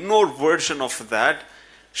தெரியுமா? இன்னொரு version of that,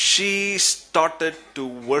 she started to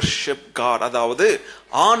worship God. அதாவது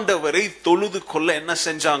ஆண்டவரை தொழுது கொள்ள என்ன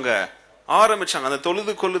செஞ்சாங்க? ஆரம்பிச்சாங்க. அந்த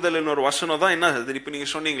தொழுது கொள்ளுதல் இன்னொரு வசனம் தான். என்ன இப்ப நீங்க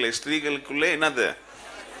சொன்னீங்களே ஸ்திரீகளுக்குள்ளே என்னது?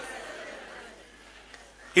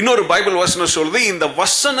 இன்னொரு பைபிள் வசனம் சொல்லுது, இந்த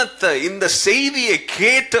வசனத்தை, இந்த செய்தியை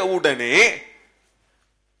கேட்ட உடனே,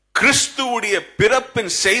 கிறிஸ்துவுடைய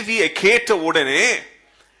பிறப்பின் செய்தியை கேட்ட உடனே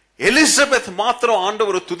எலிசபெத் மாத்திரம்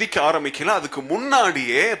ஆண்டவரை துதிக்க ஆரம்பிக்கல. அதுக்கு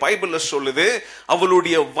முன்னாடியே பைபிள்ல சொல்லுது,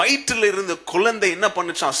 அவளுடைய வயிற்றில் இருந்த குழந்தை என்ன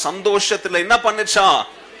பண்ணுச்சான்? சந்தோஷத்துல என்ன பண்ணுச்சான்?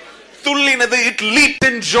 துள்ளினது. It leapt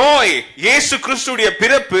in Joy. இயேசு கிறிஸ்துவுடைய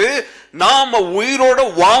பிறப்பு நாம உயிரோட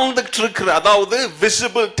வாழ்ந்துட்டு இருக்கிற, அதாவது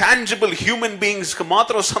விசிபிள் டான்ஜிபிள் ஹியூமன் பீயிங்ஸ்க்கு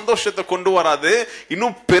மாத்திரம் சந்தோஷத்தை கொண்டு வராது.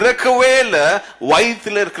 இன்னும் பிறக்கவே இல்ல,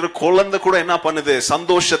 வயிற்றுல இருக்கிற குழந்தை கூட என்ன பண்ணுது?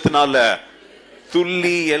 சந்தோஷத்தினால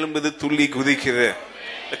துள்ளி எழும்புது, துள்ளி குதிக்குது.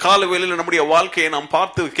 காலவேளையில் நம்முடைய வாழ்க்கையை நாம்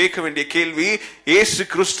பார்த்து கேட்க வேண்டிய கேள்வி, இயேசு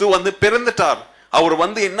கிறிஸ்து பிறந்துட்டார், அவர்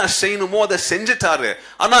என்ன செய்யணுமோ அதை செஞ்சுட்டாரு.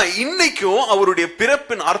 ஆனா இன்னைக்கும் அவருடைய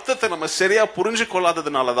பிறப்பின் அர்த்தத்தை நம்ம சரியா புரிஞ்சு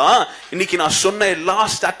கொள்ளாததுனாலதான் இன்னைக்கு நான் சொன்ன எல்லா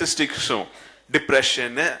ஸ்டாட்டிஸ்டிக்ஸும்,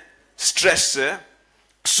 டிப்ரெஷன், ஸ்ட்ரெஸ்,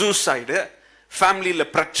 சூசைடு, ஃபேமிலியில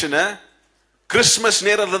பிரச்சனை. கிறிஸ்துமஸ்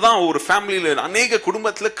நேரத்துல தான் ஒரு ஃபேமிலியில, அநேக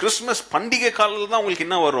குடும்பத்துல கிறிஸ்துமஸ் பண்டிகை காலத்துல தான் உங்களுக்கு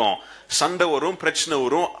என்ன வரும்? சண்டை வரும், பிரச்சனை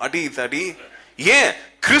வரும், அடி தடி. ஏன்?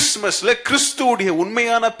 கிறிஸ்துமஸ்ல கிறிஸ்துவுடைய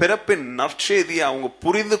உண்மையான பிறப்பின் நற்செய்தியை அவங்க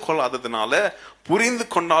புரிந்து கொள்ளாததுனால, புரிந்து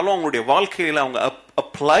கொண்டாலும் அவங்களுடைய வாழ்க்கையில அவங்க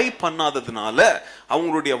அப்ளை பண்ணாததுனால,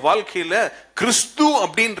 அவங்களுடைய வாழ்க்கையில கிறிஸ்து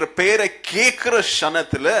அப்படின்ற பெயரை கேட்கிற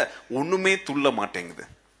க்ஷணத்துல ஒண்ணுமே துள்ள மாட்டேங்குது.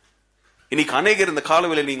 இன்னைக்கு அநேகர் இந்த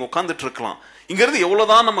காலவேளை நீங்க உட்கார்ந்துட்டு இருக்கலாம், இங்கிருந்து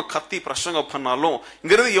எவ்வளவுதான் நம்ம கத்தி பிரசங்கம் பண்ணாலும்,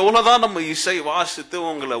 இங்கிருந்து எவ்வளவுதான் நம்ம இசை வாசித்து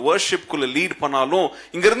உங்களை வர்ஷிப்குள்ள லீட் பண்ணாலும்,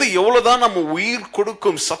 இங்கிருந்து எவ்வளவுதான் நம்ம உயிர்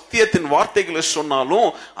கொடுக்கும் சத்தியத்தின் வார்த்தைகளை சொன்னாலும்,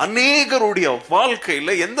 அநேகருடைய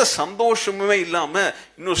வாழ்க்கையில எந்த சந்தோஷமுமே இல்லாம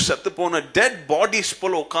இன்னும் செத்து போன டெட் பாடிஸ்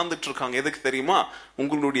போல உட்கார்ந்துட்டு இருக்காங்க. எதுக்கு தெரியுமா?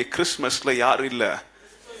 உங்களுடைய கிறிஸ்துமஸ்ல யாரு இல்ல?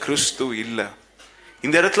 கிறிஸ்து இல்ல.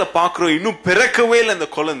 இந்த இடத்துல பாக்குறோம், இன்னும் பிறக்கவே இல்லை இந்த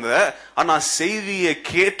குழந்தை. ஆனா செய்தியை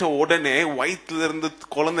கேட்ட உடனே வயிற்றுல இருந்து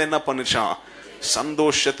குழந்தை என்ன பண்ணுச்சான்?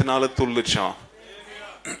 சந்தோஷத்தினால துள்ளுச்சான்.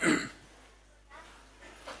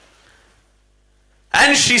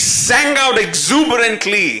 And she sang out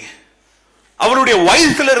exuberantly. அவருடைய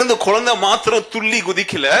வயிற்றுல இருந்து குழந்தை மாத்திரம் துள்ளி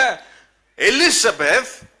குதிக்கல.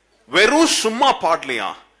 எலிசபெத் வெறும் சும்மா பாடலையா,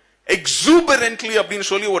 எக்ஸூபரன்ட்லி அப்படின்னு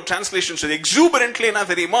சொல்லி ஒரு டிரான்ஸ்லேஷன் சொல்லி, எக்ஸூபரன்ட்லி என்ன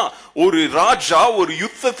தெரியுமா, ஒரு ராஜா ஒரு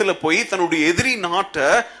யுத்தத்துல போய் தன்னுடைய எதிரி நாட்டை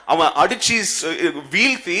அவன் அடிச்சு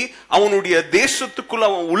வீழ்த்தி அவனுடைய தேசத்துக்குள்ள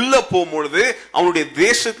அவன் உள்ள போகும்பொழுது அவனுடைய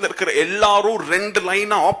தேசத்துல இருக்கிற எல்லாரும் 2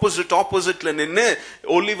 லைனா ஆப்போசிட்ல நின்று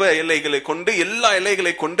ஒலிவ இலைகளை கொண்டு எல்லா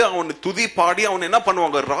இலைகளை கொண்டு அவன் துதி பாடி அவன் என்ன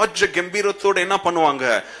பண்ணுவாங்க, ராஜ கம்பீரத்தோட என்ன பண்ணுவாங்க,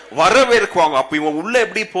 வரவேற்குவாங்க. அப்ப இவன் உள்ள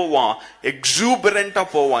எப்படி போவான், எக்ஸூபரண்டா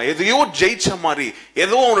போவான், எதையோ ஜெயிச்ச மாதிரி,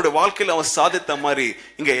 ஏதோ அவனுடைய வாழ்க்கையில அவன் சாதித்த மாதிரி.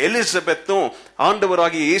 இங்க எலிசபெத்தும்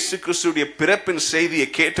ஆண்டவராகிய இயேசு கிறிஸ்துடைய பிறப்பின் செய்தியை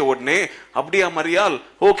கேட்ட உடனே, அப்படியா மரியாள்,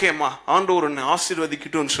 ஓகேம்மா ஆண்டவர் உன்னை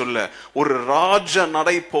ஆசீர்வதிக்கட்டும்னு சொல்ல ஒரு ராஜ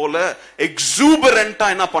நடை போல எக்ஸூபரண்டா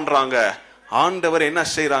என்ன பண்றாங்க, ஆண்டவர் என்ன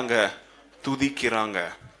செய்யறாங்க, துதிக்கிறாங்க.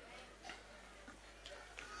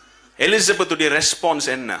 எலிசபெத்துடைய ரெஸ்பான்ஸ்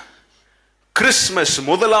என்ன? கிறிஸ்மஸ்,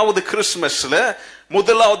 முதலாவது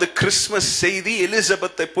கிறிஸ்மஸ் செய்தி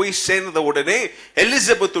எலிசபெத்தை போய் சேர்ந்த உடனே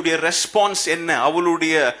எலிசபெத்துடைய ரெஸ்பான்ஸ் என்ன,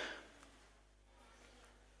 அவளுடைய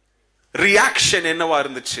ரியாக்ஷன் என்னவா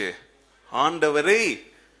இருந்துச்சு? ஆண்டவரை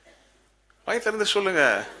வாய் திறந்து சொல்லுங்க,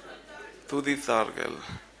 துதித்தார்கள்.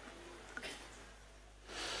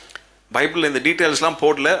 பைபிள் இந்த டீடைல்ஸ் எல்லாம்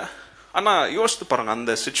போடல, ஆனா யோசித்து பாருங்க,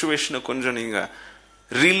 அந்த சிச்சுவேஷனை கொஞ்சம் நீங்க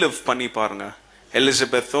ரீலிவ் பண்ணி பாருங்க.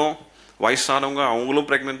 எலிசபெத்தும் வயசானவங்க, அவங்களும்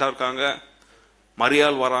பிரெக்னெண்டா இருக்காங்க,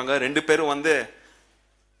 மரியாள் வராங்க, 2 பேரும் வந்து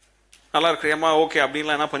நல்லா இருக்கிறியம்மா ஓகே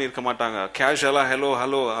அப்படின்லாம் என்ன பண்ணியிருக்க மாட்டாங்க, கேஷுவலா ஹலோ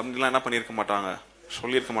அப்படின்லாம் என்ன பண்ணியிருக்க மாட்டாங்க,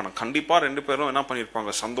 சொல்லியிருக்க மாட்டாங்க. கண்டிப்பா 2 பேரும் என்ன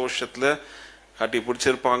பண்ணியிருப்பாங்க, சந்தோஷத்துல கட்டி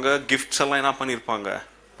பிடிச்சிருப்பாங்க, கிஃப்ட்ஸ் எல்லாம் என்ன பண்ணியிருப்பாங்க,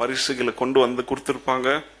 பரிசுகளை கொண்டு வந்து கொடுத்துருப்பாங்க.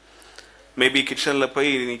 மேபி கிச்சன்ல போய்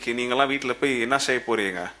இன்னைக்கு நீங்கெல்லாம் வீட்டில் போய் என்ன செய்ய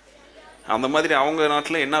போறீங்க, அந்த மாதிரி அவங்க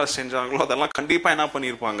நாட்டில் என்ன செஞ்சாங்களோ அதெல்லாம் கண்டிப்பா என்ன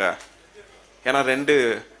பண்ணியிருப்பாங்க. ஏன்னா 2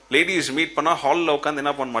 லேடிஸ் மீட் பண்ணா ஹாலில் உட்காந்து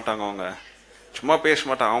என்ன பண்ண மாட்டாங்க, அவங்க சும்மா பேச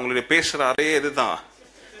மாட்டாங்க, அவங்களுடைய பேசுற அறையே இதுதான்,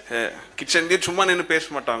 கிச்சன்லயே சும்மா நின்று பேச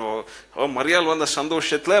மாட்டாங்க. மரியாள் வந்த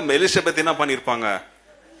சந்தோஷத்துல எலிசபெத் என்ன பண்ணிருப்பாங்க,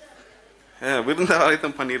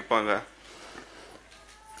 விருந்தாளித்தம் பண்ணிருப்பாங்க.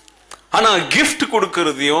 ஆனா கிஃப்ட்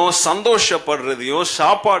கொடுக்கறதையும் சந்தோஷப்படுறதையும்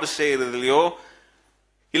சாப்பாடு செய்யறதுலயோ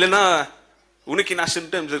இல்லைன்னா உனக்கு என்ன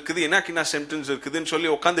சிம்டம்ஸ் இருக்குது எனக்கு என்ன சிம்டம்ஸ் இருக்குதுன்னு சொல்லி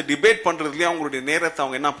உட்காந்து டிபேட் பண்றதுலயும் அவங்களுடைய நேரத்தை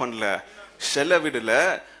அவங்க என்ன பண்ணல, செலவிடல.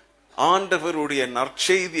 ஆண்டவருடைய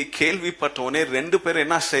நற்செய்தியை கேள்விப்பட்டவனே 2 பேரும்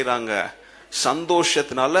என்ன செய்யறாங்க,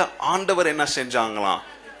 சந்தோஷத்தினால ஆண்டவர் என்ன செஞ்சாங்களாம்,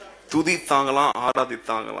 துதித்தாங்களாம்,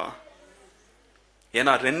 ஆராதித்தாங்களாம்.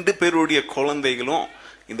 ஏன்னா 2 பேருடைய குழந்தைகளும்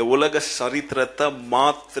இந்த உலக சரித்திரத்தை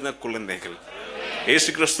மாத்தின குழந்தைகள். இயேசு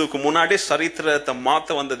கிறிஸ்துவுக்கு முன்னாடி சரித்திரத்தை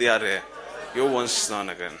மாத்த வந்தது யாரு, யோவான்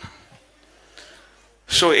ஸ்நானகன்.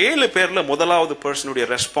 சோ 7 பேர்ல முதலாவது பர்சனுடைய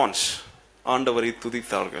ரெஸ்பான்ஸ் ஆண்டவரை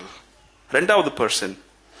துதித்தார்கள். 2வது பர்சன்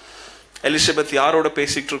எலிசபெத் யாரோட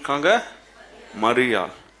பேசிட்டு இருக்காங்க,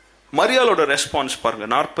 மரியாளோட ரெஸ்பான்ஸ் பாருங்க.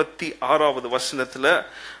 46வது வசனத்துல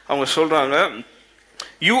அவங்க சொல்றாங்க,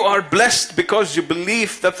 you are blessed because you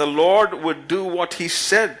believe that the Lord would do what he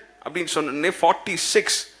said அப்படின்னு சொன்ன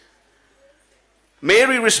 46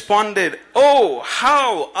 Mary responded, oh how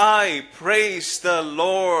I praise the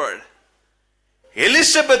Lord.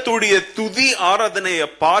 எலிசபெத்துடைய துதி ஆராதனையை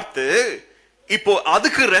பார்த்து இப்போ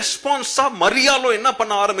அதுக்கு ரெஸ்பான்ஸா மரியாளோ என்ன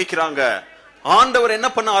பண்ண ஆரம்பிக்கிறாங்க, ஆண்டவர் என்ன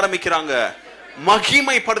பண்ண ஆரம்பிக்கிறாங்க,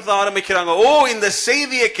 மகிமைப்படுத்த ஆரம்பிக்கிறாங்க. ஓ இந்த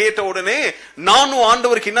செய்தியை கேட்ட உடனே நானும்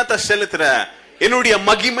ஆண்டவருக்கு என்னத்தை செலுத்துறேன், என்னுடைய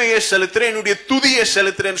மகிமையை செலுத்துறேன், என்னுடைய துதியை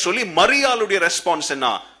செலுத்துறேன்னு சொல்லி மரியாளுடைய ரெஸ்பான்ஸ்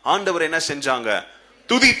என்ன, ஆண்டவர் என்ன செஞ்சாங்க,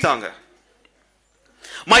 துதித்தாங்க.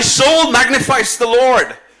 My soul magnifies the Lord.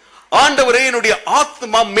 ஆண்டவரே என்னுடைய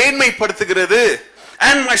ஆத்மா மேன்மைப்படுத்துகிறது.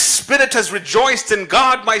 And my spirit has rejoiced in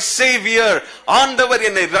God my Savior. ஆண்டவர்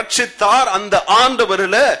என்னை ரட்சித்தார், அந்த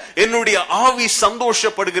ஆண்டவரில என்னுடைய ஆவி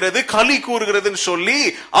சந்தோஷப்படுகிறது, களி கூறுகிறதுன்னு சொல்லி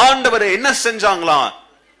ஆண்டவரை என்ன செஞ்சாங்களாம்,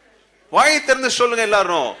 வாயை திறந்து சொல்லுங்க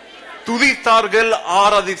எல்லாரும், துதித்தார்கள்,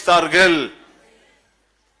 ஆராதித்தார்கள்.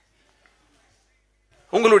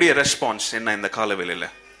 உங்களுடைய ரெஸ்பான்ஸ் என்ன இந்த காலவேளையில?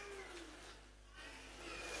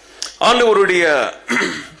 ஆண்டவருடைய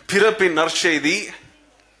பிறப்பின் நற்செய்தி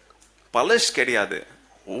பழசு கிடையாது,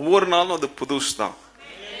 ஒவ்வொரு நாளும் அது புதுசு தான்.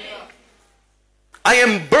 I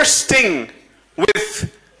am bursting with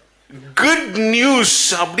good news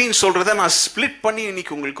அப்படின்னு சொல்றத நான் ஸ்பிளிட் பண்ணி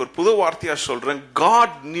இன்னைக்கு உங்களுக்கு ஒரு புது வார்த்தையா சொல்றேன்,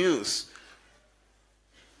 God news.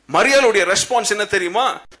 மரியாளுடைய ரெஸ்பான்ஸ் என்ன தெரியுமா,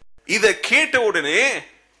 இத கேட்ட உடனே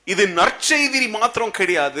இது நற்செய்தி மாத்திரம்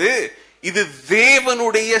கிடையாது, இது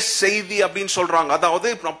தேவனுடைய செய்தி அப்படின்னு சொல்றாங்க. அதாவது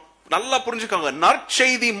நல்லா புரிஞ்சுக்காங்க,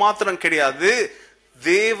 நற்செய்தி மாத்திரம் கிடையாது,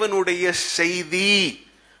 தேவனுடைய செய்தி,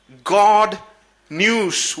 God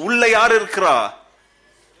news. உள்ள யார் இருக்கிறா,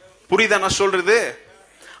 புரியுதா நான் சொல்றது?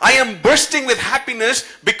 I am bursting with happiness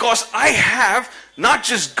because I have not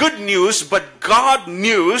just good news but God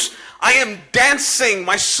news. I am dancing,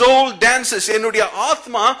 my soul dances. என்னுடைய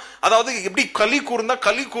ஆத்மா அதாவது எப்படி களி கூர்ந்தா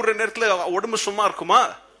களி கூர்ற நேரத்துல உடம்பு சும்மா இருக்குமா?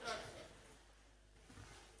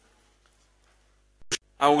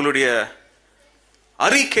 அவங்களுடைய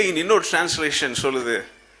அறிக்கையின் இன்னொரு டிரான்ஸ்லேஷன் சொல்லுது,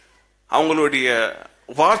 அவங்களுடைய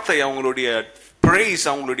வார்த்தை, அவங்களுடைய praise,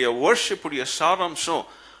 அவங்களுடைய worship உடைய சாராம்சம்,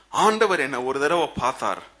 ஆண்டவர் என்ன ஒரு தடவை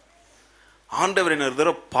பார்த்தார். ஆண்டவர் என்ன ஒரு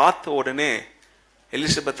தடவை பார்த்த உடனே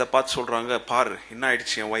எலிசபெத்தை பார்த்து சொல்றாங்க, பாரு என்ன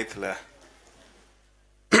ஆயிடுச்சு என் வயித்துல.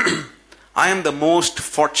 I am the most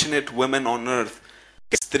fortunate woman on earth.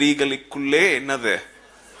 ஸ்திரீகளுக்குள்ளே என்னது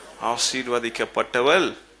ஆசீர்வதிக்கப்பட்டவள்.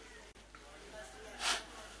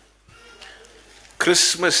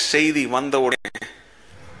 கிறிஸ்துமஸ் செய்தி வந்த உடனே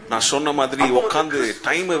நான் சொன்ன மாதிரி உட்காந்து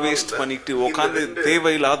டைமை வேஸ்ட் பண்ணிட்டு உட்காந்து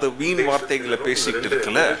தேவையில்லாத வீண் வார்த்தைகளை பேசிக்கிட்டு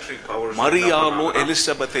இருக்கல. மரியாளும்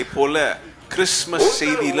எலிசபெத்தை போல கிறிஸ்துமஸ்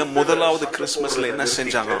செய்தியில முதலாவது கிறிஸ்துமஸ்ல என்ன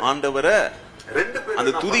செஞ்சாங்க, ஆண்டவரை அந்த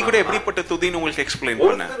துதி கூட எப்படிப்பட்ட துதின்னு உங்களுக்கு எக்ஸ்பிளைன்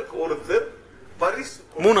பண்ண.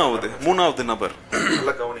 மூணாவது நபர்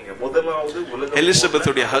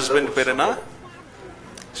எலிசபெத்துடைய ஹஸ்பண்ட் பேர் என்ன,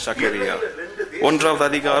 சகரியா. 1வது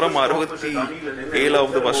அதிகாரம்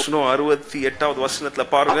 67வது வசனம் 68வது வசனத்துல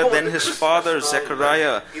பாருங்க. Then his father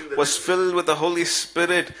Zechariah was filled with the Holy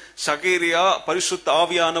Spirit. சகரியா பரிசுத்த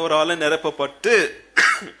ஆவியானவரால நிரப்பப்பட்டு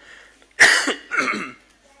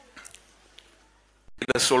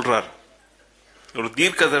சொல்றார். ஒரு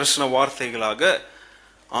தீர்க்க தரிசன வார்த்தைகளாக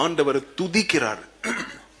ஆண்டவர் துதிக்கிறார்.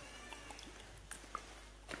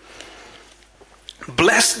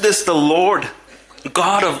 Blessed is the Lord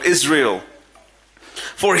God of Israel,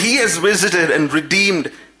 for he has visited and redeemed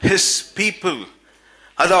his people.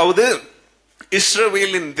 அதாவது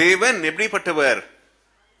இஸ்ரவேலின் தேவன் எப்படிப்பட்டவர்,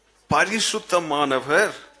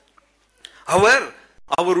 பரிசுத்தமானவர். அவர்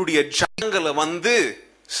அவருடைய ஜனங்களை வந்து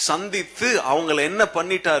சந்தித்து அவங்களை என்ன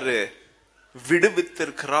பண்ணிட்டாரு,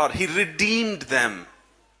 விடுவித்திருக்கிறார். He redeemed them.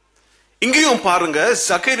 இங்கேயும் பாருங்க,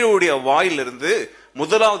 சகரியாவுடைய வாயிலிருந்து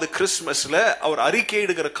முதலாவது கிறிஸ்துமஸ்ல அவர்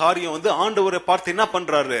அறிக்கையிடுகிற காரியம் வந்து ஆண்டவரை பார்த்து என்ன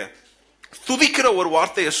பண்றாரு, துதிக்கிற ஒரு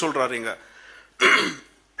வார்த்தையை சொல்றாருங்க.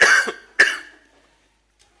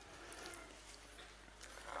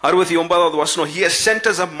 69வது வசனம், he has sent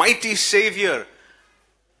us a mighty savior.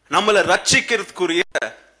 நம்மளை ரட்சிக்கிறதுக்குரிய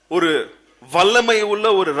ஒரு வல்லமை உள்ள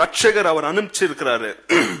ஒரு ரட்சகர் அவர் அனுப்பிச்சிருக்கிறாரு.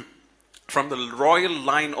 From the royal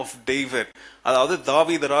line of David, அதாவது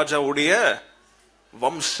தாவீது ராஜாவுடைய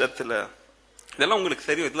வம்சத்துல. இதெல்லாம் உங்களுக்கு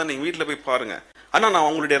தெரியும், இதெல்லாம் நீங்க வீட்டுல போய் பாருங்க. ஆனா நான்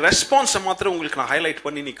உங்களுடைய ரெஸ்பான்ஸை மாத்திரம் உங்களுக்கு நான் ஹைலைட்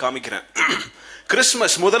பண்ணி நீ காமிக்கிறேன்.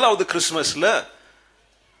 கிறிஸ்துமஸ் முதலாவது கிறிஸ்துமஸ்ல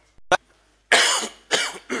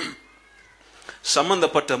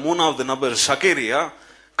சம்பந்தப்பட்ட 3வது நபர் சகரியா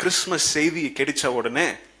கிறிஸ்துமஸ் செய்தி கிடைச்ச உடனே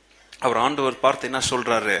அவர் ஆண்டவர் பார்த்து என்ன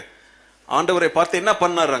சொல்றாரு, ஆண்டவரை பார்த்து என்ன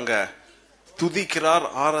பண்ணார், அங்க துதிக்கிறார்,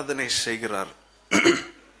 ஆராதனை செய்கிறார்.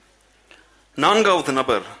 4வது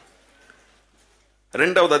நபர்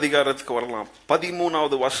 2வது அதிகாரத்துக்கு வரலாம்.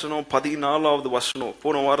 13வது வசனம் 14வது வசனம்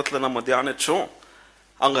போன வாரத்துல நம்ம தியானிச்சோம்.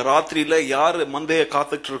 அங்க ராத்திரியில யாரு மந்தைய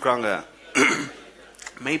காத்துட்டு இருக்காங்க,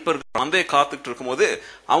 மெய்ப்பர்கள் மந்தைய காத்துட்டு இருக்கும் போது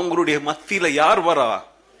அவங்களுடைய மத்தியில யார் வரா,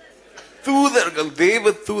 தூதர்கள், தேவ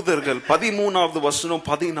தூதர்கள். 13வது வசனம்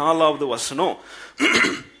 14வது வசனம்,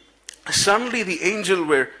 suddenly the angel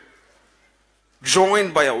were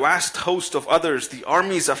joined by a vast host of others, the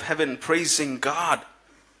armies of heaven praising God.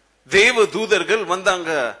 தேவ தூதர்கள் வந்தாங்க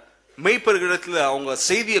மெய்ப்பர்களிடத்துல அவங்க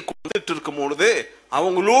செய்தியை கொடுத்துட்டு இருக்கும் பொழுது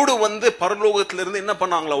அவங்களோடு வந்து பரலோகத்துல இருந்து என்ன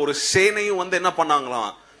பண்ணாங்களா, ஒரு சேனையும் வந்து என்ன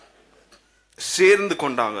பண்ணாங்களாம், சேர்ந்து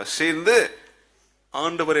கொண்டாங்க. சேர்ந்து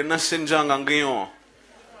ஆண்டவர் என்ன செஞ்சாங்க, அங்கேயும்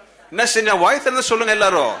என்ன செஞ்சா, வாய் திறந்து சொல்லுங்க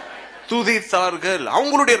எல்லாரும், துதித்தார்கள்.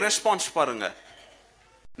 அவங்களுடைய ரெஸ்பான்ஸ் பாருங்க.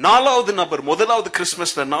 4வது நபர் முதலாவது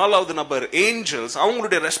கிறிஸ்துமஸ்ல 4வது நபர் ஏஞ்சல்ஸ்,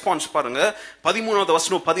 அவங்களுடைய ரெஸ்பான்ஸ் பாருங்க. 13வது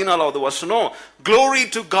வசனம் 14வது வசனம், glory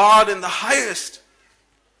to God in the highest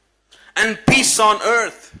and peace on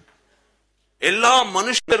earth. எல்லா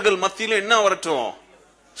மனுஷர்கள் மத்தியில என்ன வரட்டும்,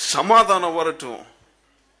 சமாதானம் வரட்டும்.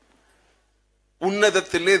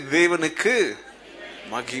 உன்னதத்திலே தேவனுக்கு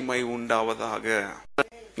மகிமை உண்டாவதாக.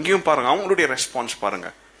 இங்கேயும் பாருங்க அவங்களுடைய ரெஸ்பான்ஸ் பாருங்க.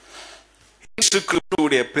 இயேசு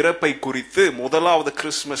கிறிஸ்துவுடைய பிறப்பை குறித்து முதலாவது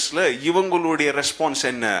கிறிஸ்துமஸ்ல இவங்களுடைய ரெஸ்பான்ஸ்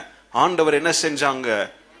என்ன, ஆண்டவர் என்ன செஞ்சாங்க,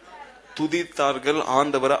 துதித்தார்கள்,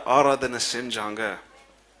 ஆண்டவரை ஆராதனை செஞ்சாங்க.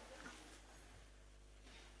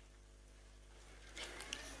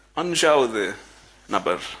 5வது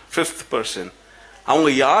நபர் 5th person, அவங்க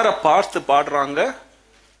யார பார்த்து பாடுறாங்க,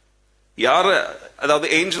 யார, அதாவது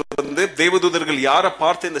ஏஞ்சல் வந்து தேவதூதர்கள் யார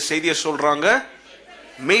பார்த்து இந்த செய்தியை சொல்றாங்க,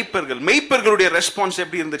 மெய்ப்பர்கள். மெய்ப்பர்களுடைய ரெஸ்பான்ஸ்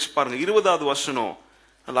எப்படி இருந்துச்சு பாருங்க. 20வது வசனம்,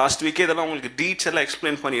 லாஸ்ட் வீக்கே இதெல்லாம் உங்களுக்கு டீட்டெயிலாக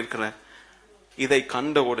எக்ஸ்பிளைன் பண்ணியிருக்கிறேன். இதை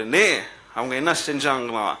கண்ட உடனே அவங்க என்ன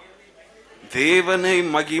செஞ்சாங்களாம், தேவனை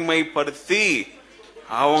மகிமைப்படுத்தி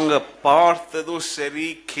அவங்க பார்த்ததும் சரி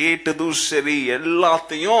கேட்டதும் சரி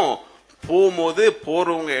எல்லாத்தையும் போகும்போது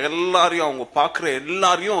போறவங்க எல்லாரையும் அவங்க பார்க்குற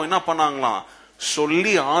எல்லாரையும் என்ன பண்ணாங்களாம்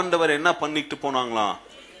சொல்லி ஆண்டவர் என்ன பண்ணிட்டு போனாங்களாம்,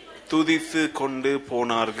 துதித்து கொண்டு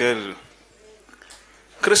போனார்கள்.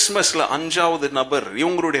 கிறிஸ்மஸ்ல 5வது நபர்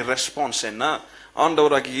இவங்களுடைய ரெஸ்பான்ஸ் என்ன,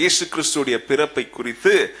 ஆண்டவராகிய இயேசு கிறிஸ்துடைய பிறப்பை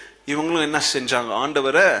குறித்து இவங்களும் என்ன செஞ்சாங்க,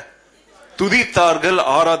 ஆண்டவரை துதித்தார்கள்,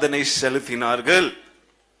 ஆராதனை செலுத்தினார்கள்.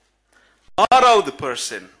 6வது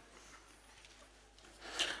பர்சன்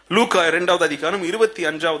லூக்கா 2வது அதிகாரம்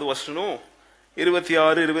 25வது வசனம்,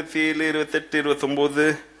 26, 27, 28, 29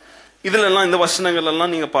 இதுல எல்லாம் இந்த வசனங்கள்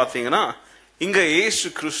எல்லாம் நீங்க பாத்தீங்கன்னா, இங்க இயேசு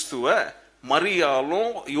கிறிஸ்துவ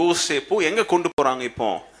மரியாளும் யோசேப்பும் எங்க கொண்டு போறாங்க, இப்போ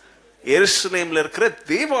எருசலேம்ல இருக்கிற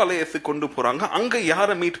தேவாலயத்துக்கு கொண்டு போறாங்க. அங்க யார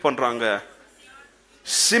மீட் பண்றாங்க,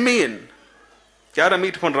 சிமியன். யார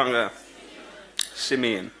மீட் பண்றாங்க,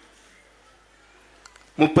 சிமியன்.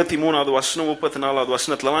 33வது வசனம் 34வது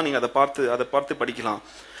வசனத்துலலாம் நீங்க அதை பார்த்து படிக்கலாம்.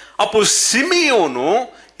 அப்போ சிமியோனும்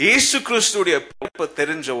இயேசு கிறிஸ்துடைய பிறப்பை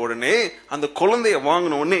தெரிஞ்ச உடனே அந்த குழந்தைய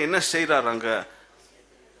வாங்கின உடனே என்ன செய்யறாங்க,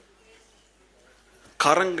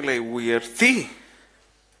 கரங்களை உயர்த்தி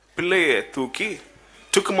பிள்ளையை தூக்கி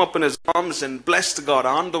took him up in his arms and blessed God.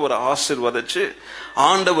 ஆண்டவரை ஆசீர்வதிச்சு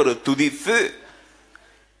ஆண்டவரை துதித்து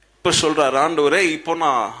இப்ப சொல்றாரு, ஆண்டவரே இப்போ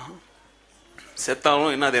நான்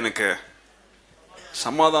செத்தாலும் என்னது எனக்கு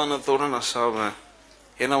சமாதானத்தோட நான் சாவேன்,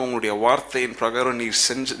 ஏன்னா உங்களுடைய வார்த்தையின் பிரகாரம்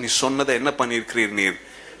நீ சொன்னதை என்ன பண்ணிருக்கிறீர், நீர்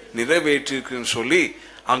நிறைவேற்றிருக்குன்னு சொல்லி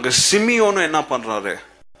அங்க சிமியோனும் என்ன பண்றாரு,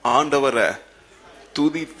 ஆண்டவரை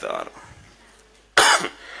துதித்தார்.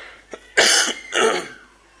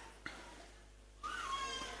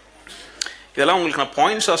 இதெல்லாம் உங்களுக்கு நான்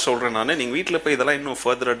பாயிண்ட்ஸா சொல்றேன். நான் நீங்க வீட்டுல போய் இதெல்லாம் இன்னும்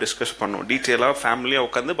ஃபர்தரா டிஸ்கஸ் பண்ணும், டீட்டெயிலா ஃபேமிலியா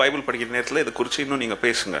உட்காந்து பைபிள் படிக்கிற நேரத்தில் இதை குறித்து இன்னும் நீங்க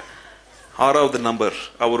பேசுங்க. 6வது நபர்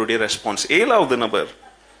அவருடைய ரெஸ்பான்ஸ். 7வது நபர்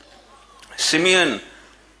சிமியன்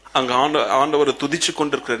அங்க ஆண்டவரை துதிச்சு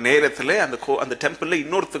கொண்டிருக்கிற நேரத்தில் அந்த டெம்பிள்ல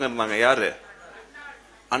இன்னொருத்தங்க இருந்தாங்க. யாரு,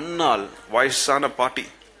 அன்னாள், வயசான பாட்டி.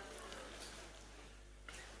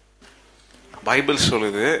 பைபிள்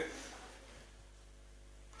சொல்லுது,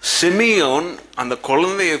 சிமியோன் அந்த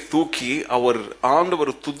குழந்தைய தூக்கி அவர்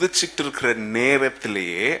ஆண்டவர் துதிச்சிட்டு இருக்கிற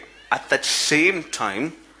நேரத்திலேயே at that same time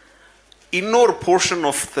இன்னொரு போர்ஷன்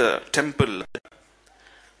ஆஃப் த டெம்பிள்,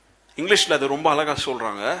 இங்கிலீஷ்ல அது ரொம்ப அழகா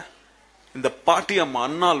சொல்றாங்க, இந்த பாட்டி அம்மா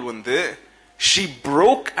அன்னாள் she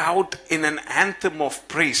broke out in an anthem of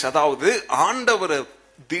praise. அதாவது ஆண்டவரை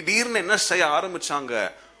திடீர்னு என்ன செய்ய ஆரம்பிச்சாங்க,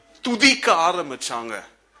 துதிக்க ஆரம்பிச்சாங்க.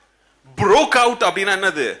 broke out அப்படின்னா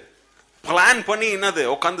என்னது, பிளான் பண்ணி என்னது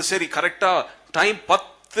உட்காந்து சரி கரெக்டா டைம்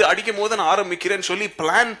 10 அடிக்கும் போது நான் ஆரம்பிக்கிறேன்னு சொல்லி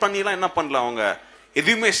பிளான் பண்ணிலாம் என்ன பண்ணல, அவங்க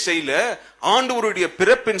எதுவுமே செய்யல. ஆண்டவருடைய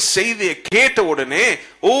பிறப்பின் செய்தியை கேட்ட உடனே,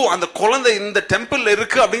 ஓ அந்த குழந்தை இந்த டெம்பிள்ல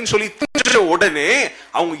இருக்கு அப்படின்னு சொல்லி தெரிஞ்ச உடனே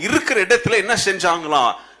அவங்க இருக்கிற இடத்துல என்ன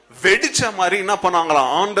செஞ்சாங்களாம், வெடிச்ச மாதிரி என்ன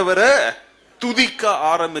பண்ணாங்களாம், ஆண்டவரை துதிக்க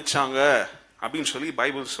ஆரம்பிச்சாங்க அப்படின்னு சொல்லி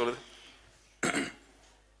பைபிள் சொல்லுது.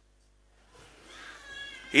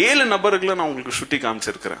 7 நபர்களை நான் உங்களுக்கு சுட்டி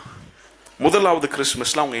காமிச்சிருக்கிறேன். முதலாவது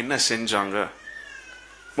கிறிஸ்துமஸ்ல அவங்க என்ன செஞ்சாங்க.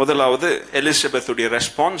 முதலாவது எலிசபெத்துடைய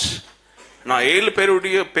ரெஸ்பான்ஸ். நான் 7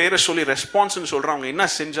 பேருடைய பேரை சொல்லி ரெஸ்பான்ஸ் சொல்றேன், அவங்க என்ன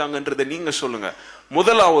செஞ்சாங்கன்றதை நீங்க சொல்லுங்க.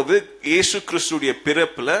 முதலாவது இயேசு கிறிஸ்துடைய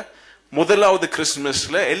பிறப்புல முதலாவது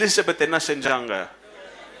கிறிஸ்துமஸ்ல எலிசபெத் என்ன செஞ்சாங்க,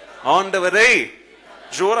 ஆண்டவரை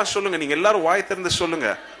ஜோரா சொல்லுங்க, நீங்க எல்லாரும் வாய் திறந்து சொல்லுங்க.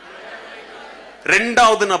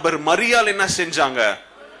 2வது நபர் மரியாள் என்ன செஞ்சாங்க,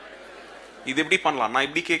 இது எப்படி பண்ணலாம், நான்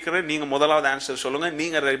இப்படி கேட்கிறேன், நீங்க முதலாவது ஆன்சர் சொல்லுங்க,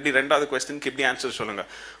 நீங்க எப்படி 2வது क्वेश्चनக்கு எப்படி ஆன்சர் சொல்லுங்க.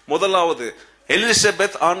 முதலாவது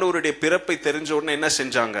எலிசபெத் ஆண்டவருடைய பிறப்பை தெரிஞ்ச உடனே என்ன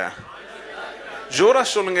செஞ்சாங்க, ஜோரா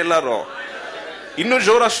சொல்லுங்க எல்லாரும், இன்னும்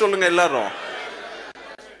ஜோரா சொல்லுங்க எல்லாரும்.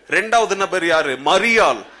 2வது நபர் யாரு,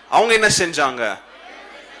 மரியாள். அவங்க என்ன செஞ்சாங்க,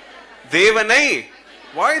 தேவனை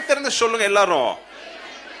வாய் திறந்து சொல்லுங்க எல்லாரும்.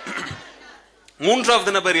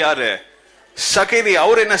 3வது நபர் யாரு, சகேரி.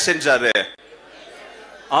 அவர் என்ன செஞ்சாரு,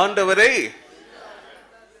 ஆண்டவரை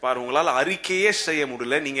பாரு. உங்களால அறிக்கையே செய்ய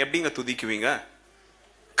முடியல, நீங்க எப்படிங்க துதிக்குவீங்க?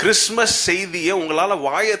 கிறிஸ்துமஸ் செய்தியை உங்களால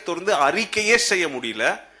வாயை திறந்து அறிக்கையே செய்ய முடியல,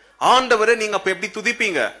 ஆண்டவரை நீங்க அப்ப எப்படி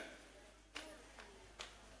துதிப்பீங்க?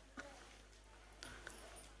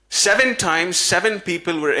 7 times 7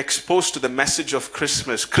 people were exposed to the message of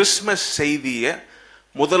Christmas. Christmas செய்தியை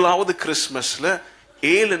முதலாவது கிறிஸ்துமஸ்ல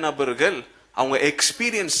 7 நபர்கள் அவங்க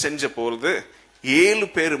எக்ஸ்பீரியன்ஸ் செஞ்ச போது 7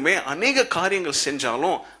 பேருமே அநேக காரியங்கள்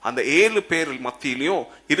செஞ்சாலும் அந்த 7 பேர் மத்தியிலையும்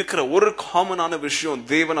இருக்கிற ஒரு காமனான விஷயம்,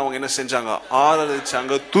 தேவன் அவங்க என்ன செஞ்சாங்க,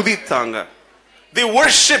 ஆராதிச்சாங்க, துதித்தாங்க. They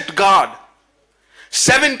worshipped God.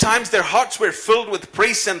 7 times their hearts were filled with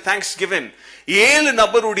praise and thanksgiving. 7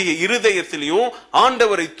 நபருடைய இருதயத்திலையும்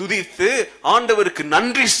ஆண்டவரை துதித்து ஆண்டவருக்கு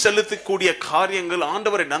நன்றி செலுத்தக்கூடிய காரியங்கள்,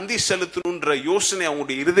 ஆண்டவரை நன்றி செலுத்தணுன்ற யோசனை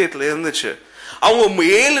அவங்களுடைய இருதயத்துல இருந்துச்சு. அவங்க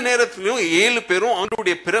 7 நேரத்திலையும் 7 பேரும்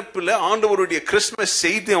ஆண்டவருடைய பிறப்புல ஆண்டவருடைய கிறிஸ்துமஸ்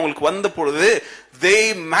செய்தி அவங்களுக்கு வந்த பொழுது they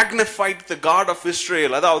magnified the God of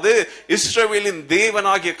Israel. அதாவது இஸ்ரவேலின்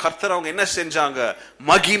தேவனாகிய கர்த்தர் அவங்க என்ன செஞ்சாங்க?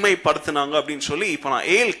 மகிமைப்படுத்தினாங்க அப்படின்னு சொல்லி இப்ப நான்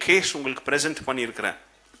 7 கேஸ் உங்களுக்கு பிரசன்ட் பண்ணியிருக்கிறேன்.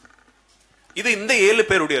 இது இந்த 7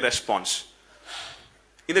 பேருடைய ரெஸ்பான்ஸ்.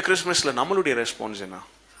 இந்த கிறிஸ்துமஸ்ல நம்மளுடைய ரெஸ்பான்ஸ் என்ன?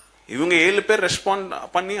 இவங்க 7 பேர் ரெஸ்பாண்ட்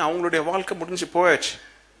பண்ணி அவங்களுடைய வாழ்க்கை முடிஞ்சு போயாச்சு.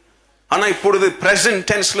 ஆனா இப்பொழுது பிரசன்ட்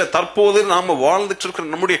டென்ஸ்ல தற்போது நாம வாழ்ந்துட்டு இருக்கிற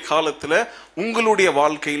நம்முடைய காலத்துல உங்களுடைய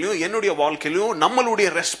வாழ்க்கையிலும் என்னுடைய வாழ்க்கையிலும் நம்மளுடைய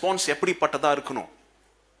ரெஸ்பான்ஸ் எப்படிப்பட்டதா இருக்கணும்?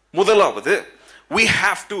 முதலாவது, we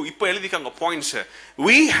have to, இப்ப எழுதிக்காங்க points.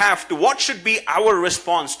 we have to, what should be our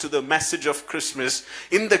response to the message of Christmas?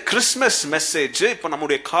 இந்த கிறிஸ்மஸ் மெசேஜ் இப்ப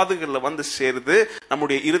நம்முடைய காதுகள்ல வந்து சேருது,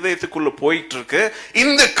 நம்முடைய இருதயத்துக்குள்ள போயிட்டு இருக்கு.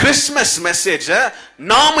 இந்த கிறிஸ்மஸ் மெசேஜ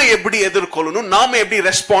நாம எப்படி எதிர்கொள்ளணும், நாம எப்படி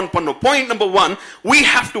ரெஸ்பாண்ட் பண்ணணும்? Point number 1, we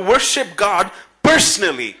have to worship God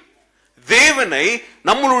personally. தேவனை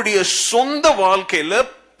நம்மளுடைய சொந்த வாழ்க்கையில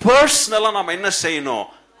பர்சனலா நாம என்ன செய்யணும்?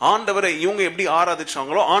 ஆண்டவரை இவங்க எப்படி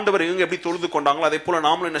ஆராதிச்சாங்களோ, ஆண்டவரை இவங்க எப்படி தொழுது கொண்டாங்களோ, அதே போல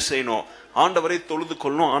நாமளும் என்ன செய்யணும்? ஆண்டவரை தொழுது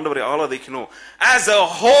கொள்ளணும், ஆண்டவரை ஆராதிக்கணும். as a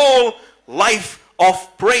whole life of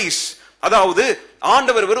praise. அதாவது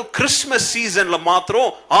ஆண்டவர் வெறும் கிறிஸ்மஸ் சீசன்ல மாத்திரம்,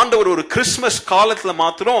 ஆண்டவர் ஒரு கிறிஸ்மஸ் காலத்துல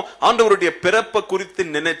மாத்திரம் ஆண்டவருடைய பிறப்பை குறித்து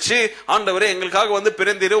நினைச்சு, ஆண்டவரே எங்களுக்காக வந்து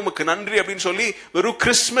பிறந்தீரே உமக்கு நன்றி அப்படின்னு சொல்லி வெறும்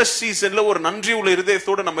கிறிஸ்மஸ் சீசன்ல ஒரு நன்றி உள்ள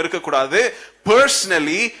இருதயத்தோட நம்ம இருக்கக்கூடாது.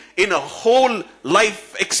 Personally in a whole life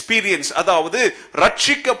experience, அதாவது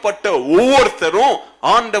ரட்சிக்கப்பட்ட ஒவ்வொருத்தரும்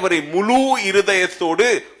ஆண்டவரை முழு இருதயத்தோடு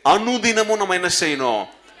அனுதினமும் நம்ம என்ன செய்யணும்?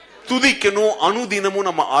 துதிக்கணும், அனுதினமும்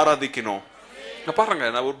நம்ம ஆராதிக்கணும். பாருங்க,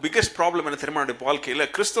 நான் ஒரு பிகெஸ்ட் ப்ராப்ளம் என்ன தெரியுமா? வாழ்க்கையில,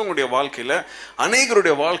 கிறிஸ்தவனுடைய வாழ்க்கையில,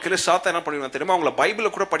 அநேகருடைய வாழ்க்கையில சாத்தா என்ன பண்ணுவாங்க தெரியுமா? அவங்கள பைபிளை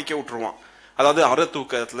கூட படிக்க விட்டுருவான். அதாவது அரை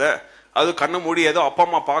தூக்கத்துல, அது கண்ணை மூடி ஏதோ அப்பா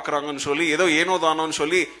அம்மா பாக்குறாங்கன்னு சொல்லி, ஏதோ ஏனோ தானோன்னு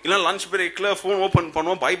சொல்லி, இல்ல லஞ்ச் பிரேக்ல போன் ஓபன்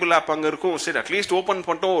பண்ணுவோம், பைபிள் ஆப் அங்க இருக்கும், சரி அட்லீஸ்ட் ஓபன்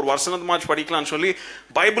பண்ணிட்டோம் ஒரு வசனமாச்சு படிக்கலாம்னு சொல்லி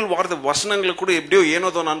பைபிள் வார்த்தை வசனங்களை கூட எப்படியோ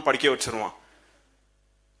ஏனோ தானான்னு படிக்க வச்சிருவான்.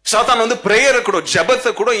 சாத்தான் வந்து பிரேயரை கூட,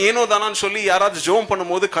 ஜெபத்தை கூட ஏனோ தானான்னு சொல்லி யாராவது ஜெபம்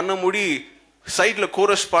பண்ணும்போது கண்ணை மூடி சைட்ல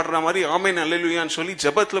கோரஸ் பாடுற மாதிரி ஆமென் அல்லேலூயான்னு சொல்லி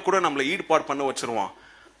ஜெபத்துல கூட நம்மள ஈடுபாடு பண்ண வச்சிருவான்.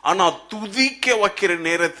 ஆனா துதிக்க வைக்கிற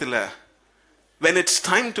நேரத்துல, when it's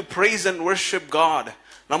time to praise and worship God,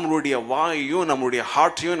 நம்மளுடைய வாயையும் நம்மளுடைய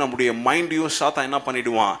ஹார்ட்டையும் நம்மளுடைய மைண்டையும் சாத்தா என்ன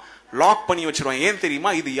பண்ணிடுவான்? லாக் பண்ணி வச்சிருவான். ஏன்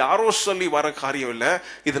தெரியுமா? இது யாரோ சொல்லி வர காரியம் இல்ல,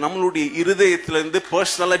 இது நம்மளுடைய இருதயத்துல இருந்து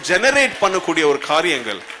பர்சனலா ஜெனரேட் பண்ணக்கூடிய ஒரு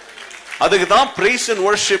காரியங்கள். அதுக்கு தான் praise and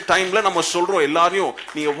worship டைம்ல நம்ம சொல்றோம் எல்லாரையும்,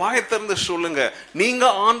 நீங்க வாயை திறந்து சொல்லுங்க, நீங்க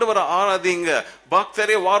ஆண்டவரை ஆராதிங்க,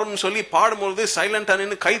 பக்தரே வாரும்னு சொல்லி பாடும்போது சைலண்டா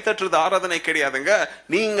நின்னு கை தட்டுறது ஆராதனை கிடையாதுங்க.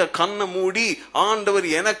 நீங்க கண்ணை மூடி ஆண்டவர்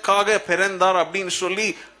எனக்காக பிறந்தார் அப்படின்னு சொல்லி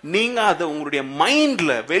நீங்க அதை உங்களுடைய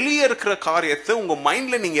மைண்ட்ல, வெளியே இருக்கிற காரியத்தை உங்க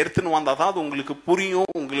மைண்ட்ல நீங்க எடுத்துன்னு வந்தாதான் அது உங்களுக்கு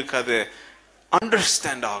புரியும், உங்களுக்கு அது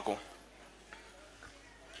அண்டர்ஸ்டாண்ட் ஆகும்.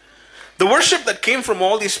 The worship that came from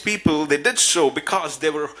all these people, they did so because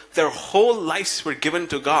their whole lives were given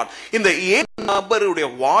to God. இந்த 7 நபருடைய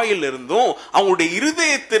வாயில் இருந்தும் அவங்களுடைய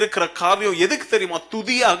இருதயத்தில் இருக்கிற காரியம் எதுக்கு தெரியுமா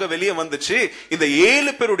துதியாக வெளியே வந்துச்சு? இந்த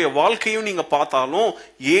 7 பேருடைய வாழ்க்கையும் நீங்க பார்த்தாலும்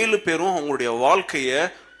 7 பேரும் அவங்களுடைய வாழ்க்கைய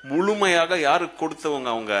முழுமையாக யாருக்கு கொடுத்தவங்க?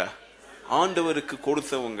 அவங்க ஆண்டவருக்கு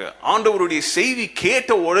கொடுத்தவங்க. ஆண்டவருடைய செய்தி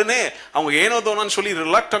கேட்ட உடனே அவங்க ஏனோதோனான்னு சொல்லி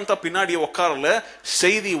ரிலக்டன்டா பின்னாடி உட்காரல.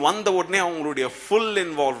 செய்தி வந்த உடனே அவங்களுடைய ஃபுல்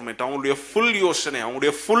இன்வால்வ்மெண்ட், அவங்களுடைய ஃபுல் யோசனை,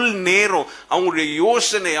 அவங்களுடைய ஃபுல் நேரம், அவங்களுடைய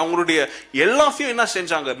யோசனை, அவங்களுடைய எல்லாத்தையும் என்ன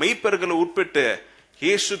செஞ்சாங்க? மெய்ப்பர்களை உட்பட்டு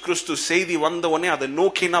இயேசு கிறிஸ்து செய்தி வந்த உடனே அதை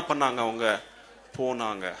நோக்கி என்ன பண்ணாங்க? அவங்க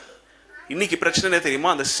போனாங்க. இன்னைக்கு பிரச்சனை என்ன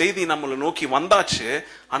தெரியுமா? அந்த செய்தி நம்மளை நோக்கி வந்தாச்சு,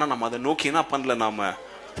 ஆனா நம்ம அதை நோக்கி என்ன பண்ணல, நாம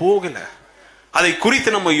போகல, அதை குறித்து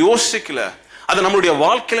நம்ம யோசிக்கல, அதை நம்மளுடைய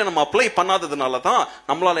வாழ்க்கையில நம்ம அப்ளை பண்ணாததுனால தான்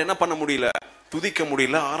நம்மளால என்ன பண்ண முடியல? துதிக்க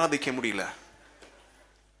முடியல, ஆராதிக்க முடியல.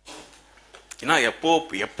 ஏன்னா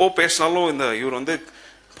எப்போ பேசினாலும் இந்த இவர் வந்து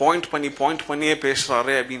பாயிண்ட் பண்ணியே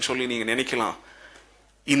பேசுறாரு அப்படின்னு சொல்லி நீங்க நினைக்கலாம்.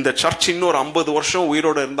 இந்த சர்ச் இன்னொரு 50 வருஷம்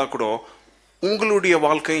உயிரோட இருந்தா கூட உங்களுடைய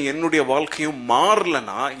வாழ்க்கையும் என்னுடைய வாழ்க்கையும்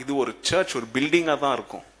மாறலன்னா இது ஒரு சர்ச், ஒரு பில்டிங்கா தான்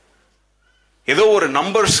இருக்கும். ஏதோ ஒரு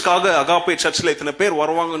நம்பர்ஸ்க்காக அகாப்பே சர்ச்சில் இத்தனை பேர்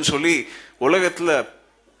வருவாங்கன்னு சொல்லி உலகத்துல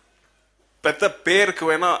பெத்த பேருக்கு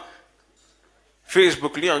வேணா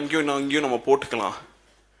ஃபேஸ்புக்லயும் அங்கேயும் நம்ம போட்டுக்கலாம்.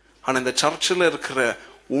 ஆனா இந்த சர்ச்சில் இருக்கிற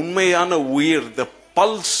உண்மையான உயிர், the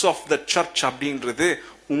pulse of the church அப்படின்றது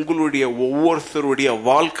உங்களுடைய ஒவ்வொருத்தருடைய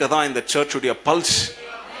வாழ்க்கை தான் இந்த சர்ச்சுடைய பல்ஸ்.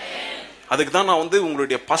 அதுக்கு தான் நான் வந்து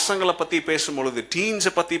உங்களுடைய பசங்களை பத்தி பேசும்பொழுது,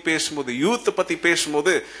 டீன்ஸை பத்தி பேசும்போது, யூத்தை பத்தி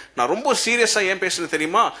பேசும்போது நான் ரொம்ப சீரியஸா ஏன் பேசுறது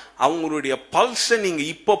தெரியுமா? அவங்களுடைய பல்ஸை நீங்க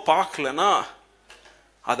இப்போ பார்க்கலன்னா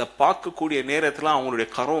அதை பார்க்கக்கூடிய நேரத்தில் அவங்களுடைய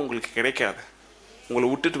கரம் உங்களுக்கு கிடைக்காது, உங்களை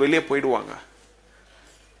விட்டுட்டு வெளியே போயிடுவாங்க.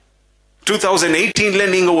 2018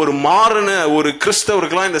 நீங்க ஒரு மாறின ஒரு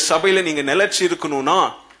கிறிஸ்தவர்களா இந்த சபையில நீங்க நிலைச்சு இருக்கணும்னா,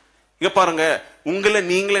 இங்க பாருங்க, உங்களை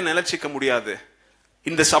நீங்களே நிலைச்சிக்க முடியாது.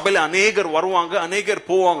 இந்த சபையில அநேகர் வருவாங்க, அநேகர்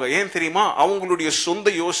போவாங்க. ஏன் தெரியுமா? அவங்களுடைய சொந்த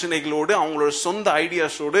யோசனைகளோடு, அவங்களோட சொந்த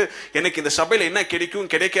ஐடியாஸோடு எனக்கு இந்த சபையில என்ன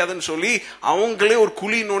கிடைக்கும் கிடைக்காதுன்னு சொல்லி அவங்களே ஒரு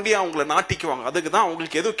குழி நோண்டி அவங்கள நாட்டிக்குவாங்க. அதுக்கு தான்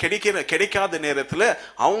அவங்களுக்கு எதுவும் கிடைக்காத நேரத்துல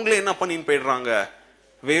அவங்களே என்ன பண்ணின்னு போயிடுறாங்க,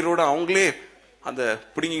 வேரோட அவங்களே அந்த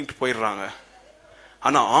பிடிங்கிட்டு போயிடுறாங்க.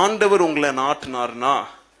 ஆனா ஆண்டவர் உங்களை நாட்டினார்னா,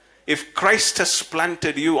 if Christ has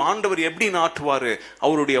planted you, ஆண்டவர் எப்படி நாட்டுவாரு?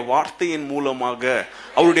 அவருடைய வார்த்தையின் மூலமாக.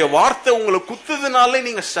 அவருடைய வார்த்தை உங்களை குத்துதுனாலே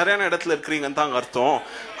நீங்க சரியான இடத்துல இருக்கிறீங்கன்னு தான் அர்த்தம்.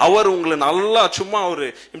 அவர் உங்களை நல்லா சும்மா அவரு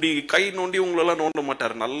இப்படி கை நோண்டி உங்களெல்லாம் நோண்ட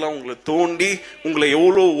மாட்டார். நல்லா உங்களை தோண்டி உங்களை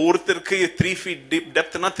எவ்வளோ, ஒருத்தருக்கு 3 feet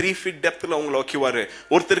டெப்த்னா 3 feet டெப்த்ல உங்களை வைக்குவாரு.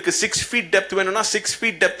 ஒருத்தருக்கு 6 feet டெப்த் வேணும்னா 6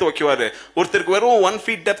 feet டெப்த் வைக்குவாரு. ஒருத்தருக்கு வெறும் 1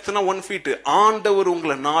 feet டெப்த்னா 1 feet. ஆண்டவர்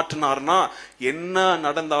உங்களை நாட்டினார்னா என்ன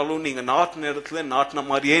நடந்தாலும் நீங்க நாட்டின இடத்துல நாட்டின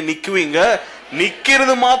மாதிரியே நிக்குவீங்க.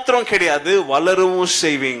 நிக்கிறது மாத்திரம் கிடையாது, வளரவும்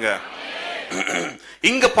செய்வீங்க.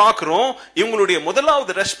 இங்க பாக்குறோம் இவங்களுடைய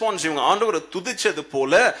முதலாவது ரெஸ்பான்ஸ். இவங்க ஆண்டவரை துதிச்சது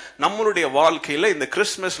போல நம்மளுடைய வாழ்க்கையில இந்த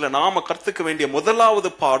கிறிஸ்துமஸ்ல நாம கற்றுக்க வேண்டிய முதலாவது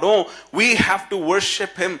பாடம், we have to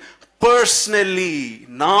worship him personally.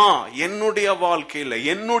 நான் என்னுடைய வாழ்க்கையில,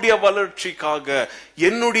 என்னுடைய வளர்ச்சிக்காக,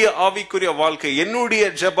 என்னுடைய ஆவிக்குரிய வாழ்க்கை, என்னுடைய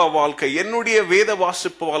ஜெப வாழ்க்கை, என்னுடைய வேத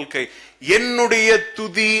வாசிப்பு வாழ்க்கை, என்னுடைய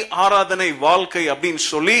துதி ஆராதனை வாழ்க்கை அப்படின்னு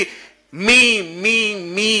சொல்லி மீ மீ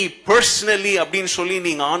மீ பர்சனலி அப்படின்னு சொல்லி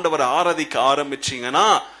நீங்க ஆண்டவரை ஆராதிக்க ஆரம்பிச்சீங்கன்னா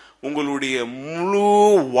உங்களுடைய முழு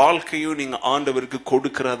வாழ்க்கையும் நீங்க ஆண்டவருக்கு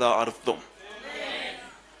கொடுக்கிறதா அர்த்தம்.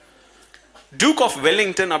 டியூக் ஆஃப்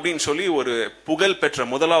வெல்லிங்டன் அப்படின்னு சொல்லி ஒரு புகழ் பெற்ற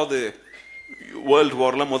முதலாவது வேர்ல்ட்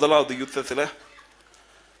வார்ல, முதலாவது யுத்தத்துல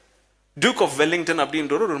டியூக் ஆஃப் வெல்லிங்டன்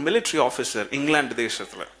அப்படின்ற ஒரு மிலிட்டரி ஆபீசர் இங்கிலாந்து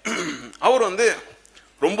தேசத்துல. அவர் வந்து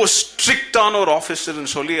ரொம்ப ஸ்ட்ரிக்டான ஒரு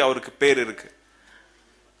ஆபீசர்னு சொல்லி அவருக்கு பேர் இருக்கு.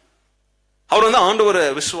 அவர் வந்து ஆண்டவரை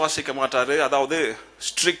விசுவாசிக்க மாட்டாரு, அதாவது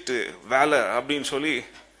ஸ்ட்ரிக்ட் வேலை அப்படின்னு சொல்லி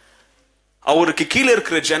அவருக்கு கீழே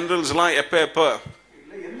இருக்கிற ஜெனரல்ஸ் எல்லாம் எப்ப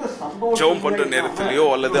ஜெபம் பண்ற நேரத்திலயோ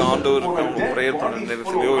அல்லது ஆண்டவருக்கு பிரேயர் பண்ற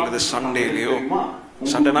நேரத்திலயோ அல்லது சண்டேலயோ,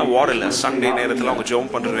 சண்டேனா வார் இல்ல, சண்டே நேரத்துல அவங்க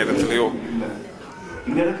ஜெபம் பண்ற நேரத்திலயோ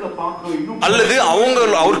அல்லது அவங்க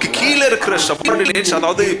அவருக்கு கீழே இருக்கிற சப்பார்டினேட்ஸ்,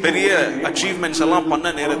 அதாவது பெரிய அச்சீவ்மெண்ட்ஸ் எல்லாம் பண்ண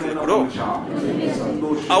நேரத்துல கூட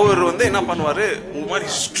அவர் வந்து என்ன பண்ணுவாரு, ஒரு மாதிரி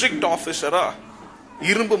ஸ்ட்ரிக்ட் ஆபீசரா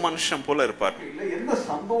இரும்பு மனுஷன் போல இருப்பார்.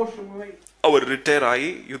 அவர் ரிட்டையர்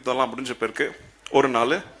ஆகி யுத்தம்லாம் முடிஞ்ச பிறகு ஒரு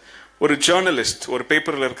நாள் ஒரு ஜேர்னலிஸ்ட், ஒரு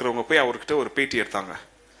பேப்பர்ல இருக்கிறவங்க போய் அவர்கிட்ட ஒரு பேட்டி எடுத்தாங்க.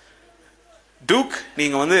 டூக்,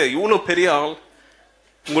 நீங்க வந்து இவ்வளவு பெரிய ஆள்,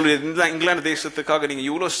 உங்களுடைய இங்கிலாந்து தேசத்துக்காக நீங்க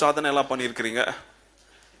இவ்வளவு சாதனை எல்லாம் பண்ணியிருக்கிறீங்க,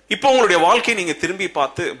 இப்போ உங்களுடைய வாழ்க்கையை நீங்க திரும்பி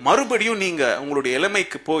பார்த்து மறுபடியும் நீங்க உங்களுடைய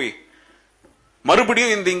இளமைக்கு போய்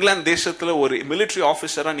மறுபடியும் இந்த இங்கிலாந்து தேசத்துல ஒரு மிலிட்டரி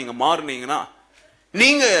ஆபீசரா நீங்க மாறுனீங்கன்னா,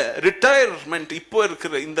 நீங்க ரிட்டையர்மெண்ட் இப்போ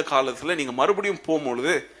இருக்கிற இந்த காலத்துல நீங்க மறுபடியும்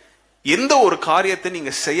போகும்பொழுது எந்த ஒரு காரியத்தை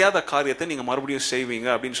நீங்க செய்யாத காரியத்தை நீங்க மறுபடியும் செய்வீங்க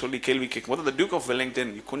அப்படின்னு சொல்லி கேள்வி கேட்கும்போது அந்த டியூக் ஆஃப்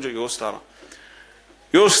வெல்லிங்டன் கொஞ்சம் யோசித்தாராம்.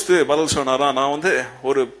 யோசித்து பதில் சொன்னாராம், நான் வந்து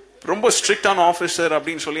ஒரு ரொம்ப ஸ்ட்ரிக்டான ஆபீசர்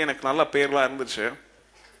அப்படின்னு சொல்லி எனக்கு நல்ல பேர்லாம் இருந்துச்சு,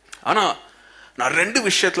 ஆனா நான் 2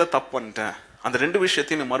 விஷயத்துல தப்பு பண்ணிட்டேன். அந்த 2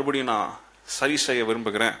 விஷயத்தையும் மறுபடியும் நான் சரி செய்ய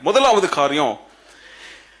விரும்புகிறேன். முதலாவது காரியம்,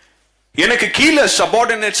 எனக்கு கீழே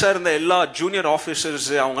சபார்டினேட்ஸா இருந்த எல்லா ஜூனியர் ஆபீசர்ஸ்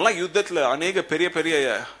அவங்க எல்லாம் யுத்தத்துல அநேக பெரிய பெரிய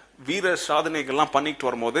வீர சாதனைகள்லாம் பண்ணிட்டு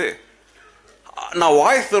வரும்போது நான்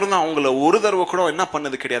வாய் திறந்து அவங்கள ஒரு தடவை கூட என்ன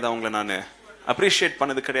பண்ணது கிடையாது, அவங்கள நான் அப்ரிஷியேட்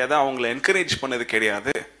பண்ணது கிடையாது, அவங்கள என்கரேஜ் பண்ணது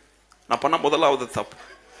கிடையாது. நான் பண்ண முதலாவது தப்பு.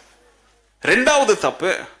 2வது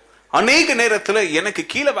தப்பு, அநேக நேரத்துல எனக்கு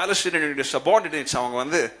கீழே வேலை செய்ய சபார்டினேட்ஸ் அவங்க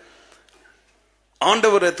வந்து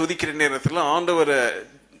ஆண்டவரை துதிக்கிற நேரத்துல,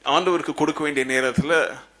 ஆண்டவருக்கு கொடுக்க வேண்டிய நேரத்துல,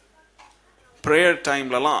 ப்ரேயர்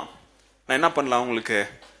டைம்லலாம் நான் என்ன பண்ணல, அவங்களுக்கு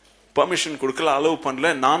பர்மிஷன் கொடுக்கல, அலோவ் பண்ணல.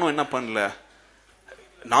 நானும் என்ன பண்ணல,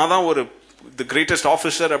 நான் தான் ஒரு தி கிரேட்டஸ்ட்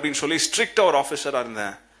ஆஃபீஸர் அப்படின்னு சொல்லி ஸ்ட்ரிக்டா ஒரு ஆஃபீஸரா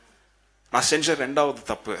இருந்தேன். நான் செஞ்ச 2வது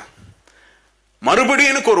தப்பு.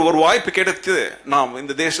 மறுபடியும் எனக்கு ஒரு வாய்ப்பு கிடைத்து நான்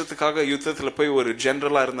இந்த தேசத்துக்காக யுத்தத்துல போய் ஒரு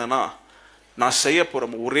ஜெனரலா இருந்தேன்னா, நான் செய்ய போற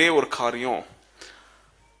ஒரே ஒரு காரியம்,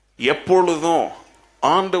 எப்பொழுதும்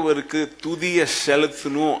ஆண்டவருக்கு துதிய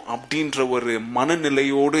செலுத்தணும் அப்படின்ற ஒரு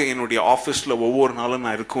மனநிலையோடு என்னுடைய ஆபீஸ்ல ஒவ்வொரு நாளும்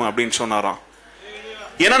நான் இருக்கும் அப்படின்னு சொன்னாராம்.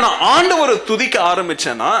 ஏன்னா நான் ஆண்டவரை துதிக்க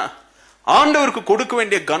ஆரம்பிச்சேன்னா, ஆண்டவருக்கு கொடுக்க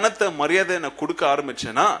வேண்டிய கனத்தை மரியாதை நான் கொடுக்க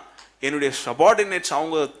ஆரம்பிச்சேன்னா, என்னுடைய சபார்டினேட்ஸ்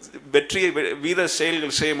அவங்க வெற்றியை வீர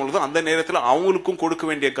செயல்கள் செய்யும் பொழுது அந்த நேரத்தில் அவங்களுக்கும் கொடுக்க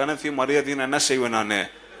வேண்டிய கனத்தையும் மரியாதையும் என்ன செய்வேன், நான்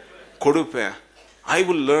கொடுப்பேன். I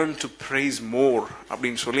will learn to price மோர்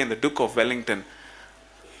அப்படின்னு சொல்லி அந்த டுக் ஆஃப் வெலிங்டன்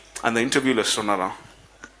அந்த இன்டர்வியூல சொன்னாராம்.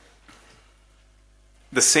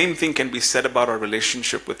 The same thing can be said about our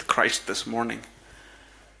relationship with Christ this morning.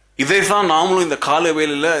 இதை தான் நாமளும் இந்த கால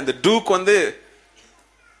வேளையில இந்த டூக்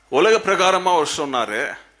உலக பிரகாரமா அவர் சொன்னாரு.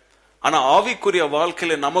 ஆனா ஆவிக்குரிய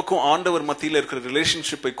வாழ்க்கையில நமக்கும் ஆண்டவர் மத்தியில் இருக்கிற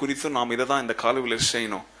ரிலேஷன்ஷிப்பை குறித்து நாம் இதை தான் இந்த காலவில்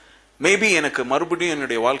செய்யணும். மேபி எனக்கு மறுபடியும்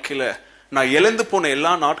என்னுடைய வாழ்க்கையில நான் இழந்து போன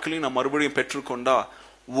எல்லா நாட்களையும் நான் மறுபடியும் பெற்றுக்கொண்டா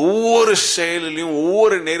ஒவ்வொரு செயலிலையும்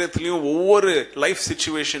ஒவ்வொரு நேரத்திலையும் ஒவ்வொரு லைஃப்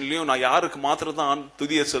சிச்சுவேஷன்லையும் நான் யாருக்கு மாத்திரம் தான்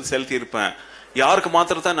துதியை செலுத்தி இருப்பேன், யாருக்கு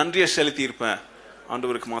மாத்திரம் தான் நன்றியை செலுத்தி இருப்பேன்,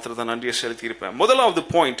 ஆண்டவருக்கு மாத்திரம் தான் நன்றியை செலுத்தி இருப்பேன். முதலாவது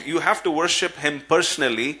point, you have to worship him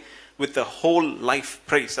personally with the whole life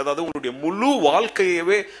praise. அதாவது உங்களுடைய முழு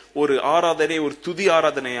வாழ்க்கையவே ஒரு ஆராதனை, ஒரு துதி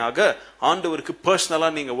ஆராதனையாக ஆண்டவருக்கு பர்சனலா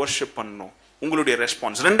நீங்க வர்ஷிப் பண்ணணும். உங்களுடைய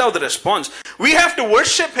ரெஸ்பான்ஸ். இரண்டாவது response, we have to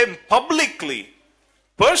worship him publicly.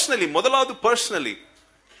 personally, முதலாவது personally,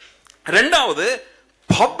 இரண்டாவது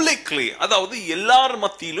publicly. அதாவது எல்லார்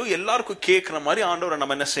மத்தியிலும் எல்லாருக்கும் கேட்கிற மாதிரி ஆண்டவரை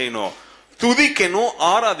நம்ம என்ன செய்யணும், துதிக்கணும்,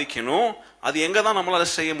 ஆராதிக்கணும். அது எங்க தான் நம்மளால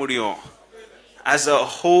செய்ய முடியும்? as a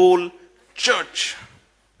whole church.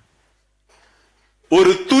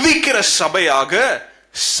 ஒரு துதிக்கிற சபையாக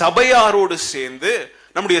சபையாரோடு சேர்ந்து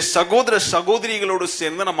நம்முடைய சகோதர சகோதரிகளோடு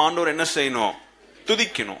சேர்ந்து நம்ம ஆண்டவர் என்ன செய்யணும்,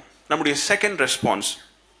 துதிக்கணும். நம்முடைய செகண்ட் ரெஸ்பான்ஸ்,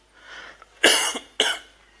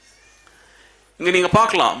 இங்க நீங்க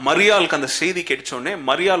பார்க்கலாம், மரியாளுக்கு அந்த செய்தி கிடைச்சோடனே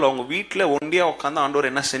மரியாள் அவங்க வீட்டுல ஒண்டியா உட்காந்து ஆண்டவர்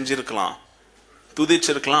என்ன செஞ்சிருக்கலாம்,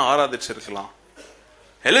 துதிச்சிருக்கலாம், ஆராதிச்சிருக்கலாம்.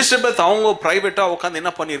 எலிசபெத் அவங்க பிரைவேட்டா உட்காந்து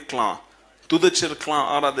என்ன பண்ணிருக்கலாம், துதிச்சிருக்கலாம்,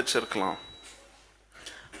 ஆராதிச்சிருக்கலாம்.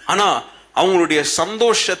 ஆனா அவங்களுடைய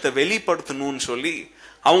சந்தோஷத்தை வெளிப்படுத்தணும்னு சொல்லி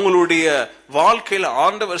அவங்களுடைய வாழ்க்கையில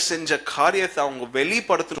ஆண்டவர் செஞ்ச காரியத்தை அவங்க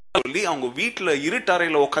வெளிப்படுத்தணும் சொல்லி அவங்க வீட்டுல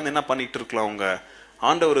இருட்டறையில உட்காந்து என்ன பண்ணிட்டு இருக்கலாம், அவங்க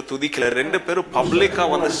ஆண்டவரை துதிக்கல. ரெண்டு பேரும் பப்ளிக்கா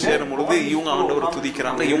வந்து சேரும் பொழுது இவங்க ஆண்டவரை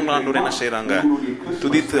துதிக்கிறாங்க, இவங்க ஆண்டவர் என்ன செய்யறாங்க,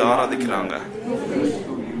 துதித்து ஆராதிக்கிறாங்க.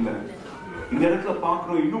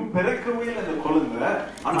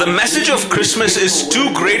 The message of Christmas is too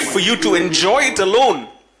great for you to enjoy it alone.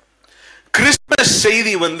 Christmas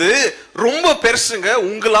செய்தி ரொம்ப பெருசுங்க.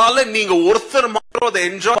 உங்களால நீங்க ஒருத்தர் மாத்திரம் அதை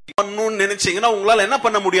என்ஜாய் பண்ணணும்னு நினைச்சீங்கன்னா உங்களால என்ன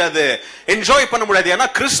பண்ண முடியாது, என்ஜாய் பண்ண முடியாது. ஏன்னா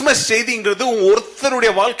கிறிஸ்மஸ் செய்திங்கிறது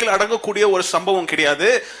ஒருத்தருடைய வாழ்க்கையில் அடங்கக்கூடிய ஒரு சம்பவம் கிடையாது.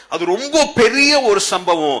 அது ரொம்ப பெரிய ஒரு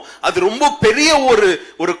சம்பவம், அது ரொம்ப பெரிய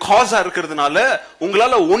ஒரு காஸா இருக்கிறதுனால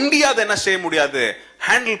உங்களால ஒண்டியா அதை என்ன செய்ய முடியாது,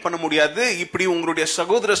 ஹேண்டில் பண்ண முடியாது. இப்படி உங்களுடைய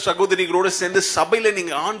சகோதர சகோதரிகளோடு சேர்ந்து சபையில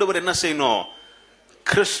நீங்க ஆண்டவர் என்ன செய்யணும்,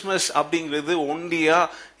 கிறிஸ்மஸ் அப்படிங்கிறது ஒண்டியா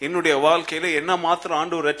என்னுடைய வாழ்க்கையில என்ன மாத்திரம்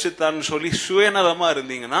ஆண்டவர் ரட்சித்தான்னு சொல்லி சுயநலமா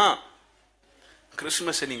இருந்தீங்கன்னா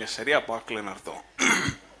கிறிஸ்மஸ் நீங்க சரியா பார்க்கலன்னு அர்த்தம்.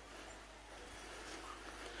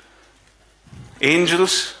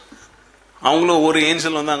 ஏஞ்சல்ஸ், அவங்களும் ஒரு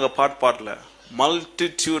ஏஞ்சல் அங்க பாடல,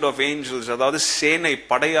 மல்டிடியூட் ஆஃப் ஏஞ்சல்ஸ், அதாவது சேனை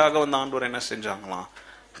படையாக ஆண்டவர் என்ன செஞ்சாங்களாம்,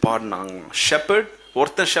 பாடினாங்க. ஷெப்பர்ட்,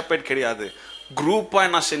 ஒருத்தர் ஷெப்பர்ட் கிடையாது, குரூப்பா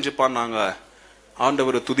என்ன செஞ்சு பாடினாங்க,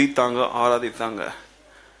 ஆண்டவரை துதித்தாங்க, ஆராதித்தாங்க.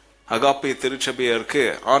 அகாப்பே திருச்சபையருக்கு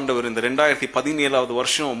ஆண்டவர் இந்த 2017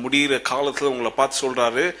 வருஷம் முடிகிற காலத்துல உங்களை பார்த்து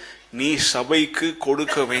சொல்றாரு, நீ சபைக்கு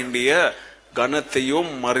கொடுக்க வேண்டிய கனத்தையும்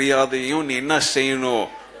மரியாதையும் நீ என்ன செய்யணும்,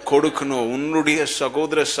 கொடுக்கணும். உன்னுடைய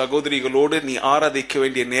சகோதர சகோதரிகளோடு நீ ஆராதிக்க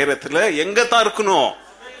வேண்டிய நேரத்துல எங்க தான் இருக்கணும்,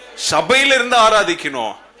 சபையில இருந்து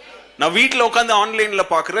ஆராதிக்கணும். நான் வீட்டுல உட்காந்து ஆன்லைன்ல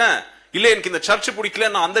பாக்குறேன், இல்ல எனக்கு இந்த சர்ச் பிடிக்கல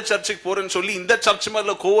நான் அந்த சர்ச்சுக்கு போறேன்னு சொல்லி இந்த சர்ச்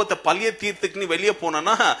மேல கோவத்தை பழிய தீர்த்துக்கு நீ வெளியே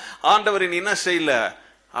போனா ஆண்டவரை நீ என்ன செய்யல,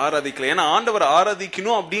 ஆராதிக்கல. ஏன்னா ஆண்டவர்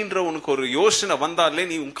ஆராதிக்கணும் அப்படின்ற உனக்கு ஒரு யோசனை வந்தாலே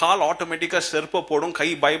நீ உன் கால் ஆட்டோமேட்டிக்கா செருப்ப போடும், கை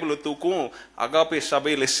பைபிளை தூக்கும். அகாப்பே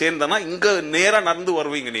சபையில சேர்ந்தனா இங்க நேரா நடந்து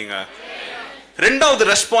வருவீங்க நீங்க. ரெண்டாவது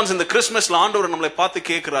ரெஸ்பான்ஸ் இந்த கிறிஸ்மஸ்ல ஆண்டவர் நம்மளை பார்த்து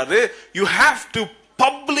கேட்கிறாரு, you have to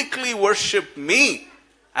publicly worship me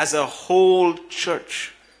as a whole church.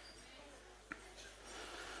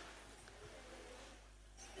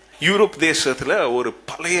 Europe தேசத்துல ஒரு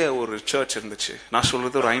பழைய ஒரு சர்ச் இருந்துச்சு. நான்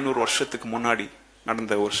சொல்றது ஒரு 500 வருஷத்துக்கு முன்னாடி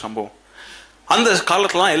நடந்த ஒரு சம்பவம். அந்த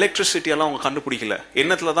காலத்துலாம் எலக்ட்ரிசிட்டி எல்லாம் அவங்க கண்டுபிடிக்கல.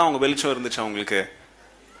 என்னத்துலதான் அவங்க வெளிச்சம் இருந்துச்சு, அவங்களுக்கு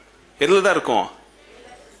எதுலதான் இருக்கும்.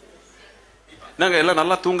 நாங்க எல்லாம்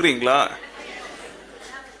நல்லா தூங்குறீங்களா,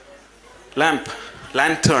 லேம்ப்,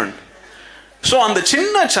 லேண்டர்ன். ஸோ அந்த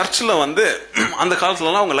சின்ன சர்ச்சில் அந்த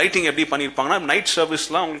காலத்துலலாம் அவங்க லைட்டிங் எப்படி பண்ணியிருப்பாங்கன்னா, நைட்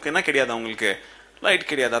சர்வீஸ்லாம் அவங்களுக்கு என்ன கிடையாது, அவங்களுக்கு லைட்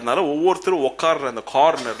கிடையாது. அதனால ஒவ்வொருத்தரும் உட்கார்ற அந்த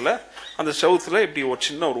கார்னர்ல அந்த சவுத்துல இப்படி ஒரு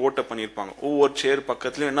சின்ன ஒரு ஓட்டை பண்ணியிருப்பாங்க. ஒவ்வொரு சேர்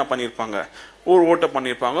பக்கத்துலயும் என்ன பண்ணியிருப்பாங்க, ஒரு ஓட்டை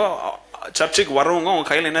பண்ணியிருப்பாங்க. சர்ச்சுக்கு வரவங்க அவங்க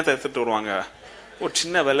கையில என்ன எடுத்துட்டு வருவாங்க, ஒரு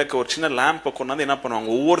சின்ன விளக்கு, ஒரு சின்ன லேம்பை கொண்டாந்து என்ன பண்ணுவாங்க,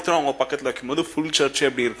 ஒவ்வொருத்தரும் அவங்க பக்கத்துல வைக்கும் போது ஃபுல் சர்ச்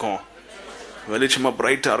எப்படி இருக்கும், வெளிச்சமா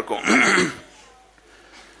பிரைட்டா இருக்கும்.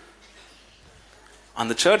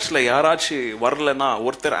 அந்த சர்ச்ல யாராச்சும் வரலன்னா,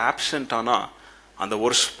 ஒருத்தர் ஆப்சென்ட் ஆனா, அந்த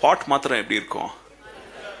ஒரு ஸ்பாட் மாத்திரம் எப்படி இருக்கும்?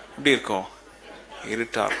 எப்படி இருக்கும்?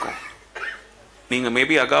 இருட்டா இருக்கும். நீங்க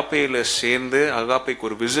மேபி அகாப்பையில சேர்ந்து அகாப்பைக்கு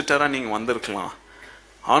ஒரு விசிட்டரா நீங்க வந்திருக்கலாம்.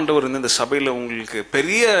 ஆண்டவர் இந்த சபையில உங்களுக்கு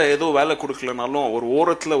பெரிய ஏதோ வேலை கொடுக்கலனாலும் ஒரு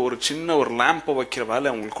ஓரத்துல ஒரு சின்ன ஒரு லேம்பை வைக்கிற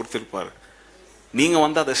வேலை உங்களுக்கு கொடுத்திருப்பாரு. நீங்க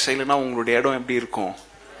வந்து அதை செய்யலைன்னா உங்களுடைய இடம் எப்படி இருக்கும்?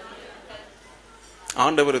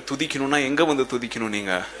 ஆண்டவரை துதிக்கணும்னா எங்க வந்து துதிக்கணும்?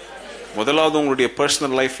 நீங்க முதலாவது உங்களுடைய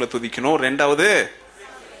பர்சனல் லைஃப்ல துதிக்கணும். ரெண்டாவது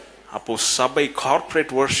அப்போ சபை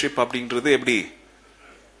கார்ப்பரேட் வர்ஷிப் அப்படின்றது எப்படி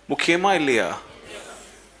முக்கியமா இல்லையா?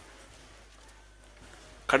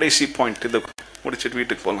 கடைசி பாயிண்ட் இதை முடிச்சிட்டு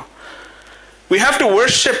வீட்டுக்கு போலாம். We have to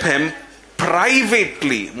worship him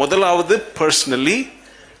privately. முதலாவது personally,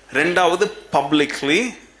 ரெண்டாவது publicly,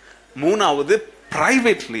 மூணாவது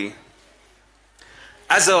privately,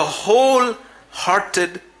 as a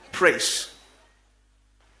whole-hearted praise.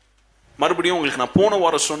 மறுபடியும் உங்களுக்கு நான் போன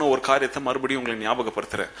வாரம் சொன்ன ஒரு காரியத்தை மறுபடியும் உங்களுக்கு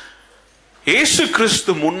ஞாபகப்படுத்துறேன். இயேசு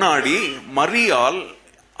கிறிஸ்து முன்னாடி மரியாள்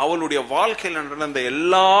அவளுடைய வாழ்க்கையில் நடந்த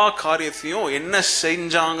எல்லா காரியத்தையும் என்ன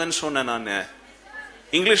செஞ்சாங்கன்னு சொன்னேன். நான்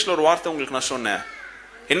இங்கிலீஷ்ல ஒரு வார்த்தை உங்களுக்கு நான் சொன்னேன்.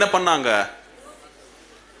 என்ன பண்ணாங்க?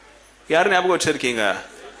 யாரு ஞாபகம் வச்சிருக்கீங்க?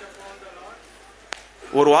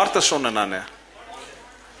 ஒரு வார்த்தை சொன்னேன் நான்,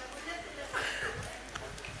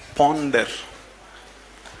 பாண்டர்.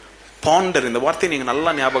 பாண்டர், இந்த வார்த்தையை நீங்க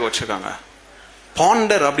நல்லா ஞாபகம் வச்சுக்காங்க.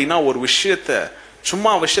 பாண்டர் அப்படின்னா ஒரு விஷயத்தை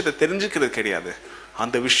சும்மா விஷயத்தை தெரிஞ்சுக்கிறது கிடையாது.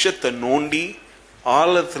 அந்த விஷயத்தை நோண்டி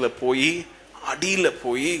ஆழத்துல போய் அடியில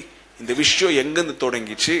போய் இந்த விஷயம் எங்கிருந்து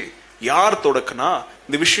தொடங்கிச்சு, யார் தொடக்குனா,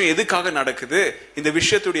 இந்த விஷயம் எதுக்காக நடக்குது, இந்த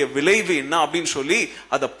விஷயத்துடைய விளைவு என்ன அப்படின்னு சொல்லி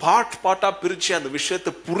அதை பாட்டா பிரிச்சு அந்த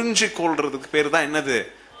விஷயத்தை புரிஞ்சு கொள்றதுக்கு பேர் தான் என்னது?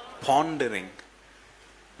 பாண்டரிங்.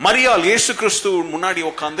 மரியாள் இயேசு கிறிஸ்து முன்னாடி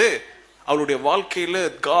உட்காந்து அவளுடைய வாழ்க்கையில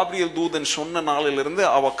காபிரியல் தூதன் சொன்ன நாளிலிருந்து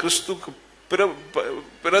அவ கிறிஸ்துக்கு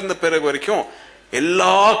பிறந்த பிறகு வரைக்கும்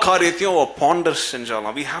எல்லா காரியத்தையும் அவ பாண்டர்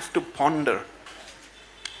செஞ்சாலாம். we have to ponder.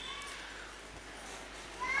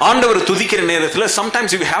 ஆண்டவர் துதிக்கிற நேரத்துல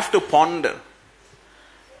sometimes you have to ponder.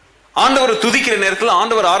 ஆண்டவர் துதிக்கிற நேரத்துல,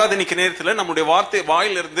 ஆண்டவர் ஆராதனைக்கிற நேரத்துல நம்முடைய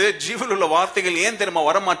வாயிலிருந்து ஜீவனுள்ள வார்த்தைகள் ஏன் தெரியுமா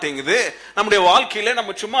வர மாட்டேங்குது? நம்முடைய வாழ்க்கையில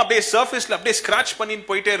நம்ம சும்மா அப்படியே சர்ஃபேஸ்ல அப்படியே ஸ்கிராச் பண்ணிட்டு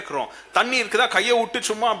போயிட்டே இருக்கிறோம். தண்ணி இருக்குதா கையை விட்டு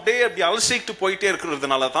சும்மா அப்படியே அப்படி அலசிட்டு போயிட்டே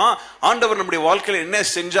இருக்கிறதுனாலதான் ஆண்டவர் நம்முடைய வாழ்க்கையில என்ன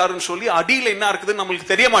செஞ்சாருன்னு சொல்லி அடியில என்ன இருக்குதுன்னு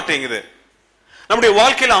நம்மளுக்கு தெரிய மாட்டேங்குது. நம்முடைய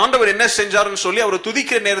வாழ்க்கையில ஆண்டவர் என்ன செஞ்சாருன்னு சொல்லி அவரை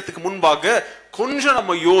துதிக்கிற நேரத்துக்கு முன்பாக கொஞ்சம்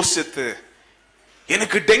நம்ம யோசித்து,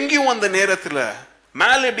 எனக்கு டெங்கு வந்த நேரத்துல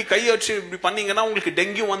மேல இப்படி கையை வச்சு இப்படி பண்ணீங்கன்னா உங்களுக்கு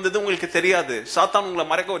டெங்கு வந்தது உங்களுக்கு தெரியாது. சாத்தான் உங்களை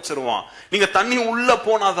மறைக்க வச்சிருவான். நீங்க தண்ணி உள்ள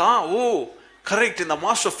போனாதான், ஓ கரெக்ட், இந்த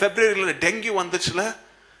மாசம் பிப்ரவரியில டெங்கு வந்துச்சுல,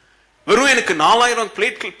 வெறும் எனக்கு 4000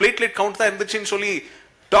 பிளேட்லெட் கவுண்ட் தான் இருந்துச்சுன்னு சொல்லி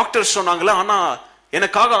டாக்டர் சொன்னாங்களே. ஆனா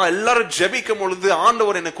எனக்காக எல்லாரும் ஜெபிக்கும் பொழுது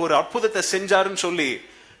ஆண்டவர் எனக்கு ஒரு அற்புதத்தை செஞ்சாருன்னு சொல்லி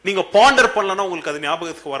நீங்க பாண்டர் பண்ணலன்னா உங்களுக்கு அது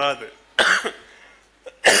ஞாபகத்துக்கு வராது.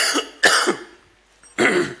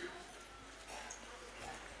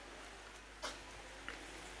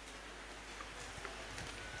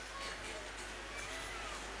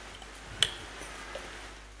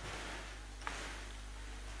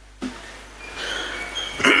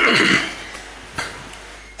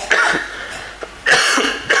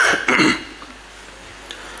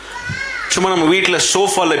 சும்மா நம்ம வீட்டுல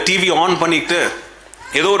சோஃபால டிவி ஆன் பண்ணிட்டு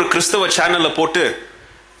ஏதோ ஒரு கிறிஸ்தவ சேனல்ல போட்டு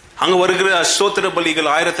அங்க வருகிற ஸ்தோத்திர பலிகள்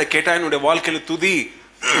 1000 கேட்டா என்னுடைய வாழ்க்கையில துதி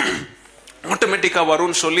ஆட்டோமேட்டிக்கா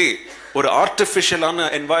வரும்னு சொல்லி ஒரு ஆர்டிபிஷியலான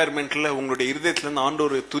என்வாயர்மெண்ட்ல உங்களுடைய இருதயத்துல இருந்து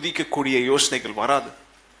ஆண்டவர் துதிக்கக்கூடிய யோசனைகள் வராது.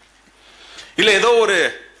 இல்ல ஏதோ ஒரு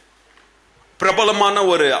பிரபலமான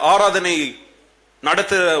ஒரு ஆராதனை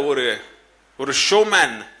நடத்துற ஒரு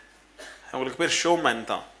ஷோமேன், அவங்களுக்கு பேர் ஷோமேன்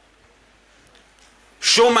தான்,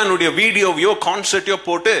 ஷோமேனுடைய வீடியோவையோ கான்சர்ட்டையோ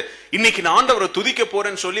போட்டு இன்னைக்கு நான் ஆண்டவரை துதிக்க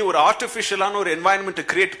போறேன்னு சொல்லி ஒரு ஆர்டிபிஷியலான ஒரு என்வாயன்மெண்ட்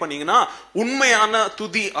கிரியேட் பண்ணீங்கன்னா உண்மையான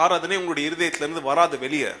துதி ஆராதனை உங்களுடைய இருதயத்துல இருந்து வராது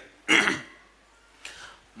வெளியே.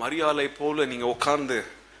 மரியாதை போல நீங்க உட்கார்ந்து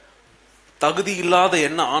தகுதி இல்லாத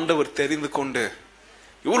என்ன ஆண்டவர் தெரிந்து கொண்டு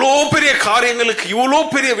இவ்வளோ பெரிய காரியங்களுக்கு இவ்வளோ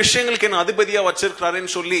பெரிய விஷயங்களுக்கு என்ன அதிபதியா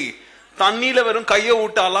வச்சிருக்கிறாருன்னு சொல்லி தண்ணியில வெறும் கையை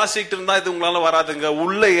விட்டு அலாசிட்டு இருந்தா இது உங்களால வராதுங்க.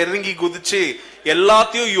 உள்ள இறங்கி குதிச்சு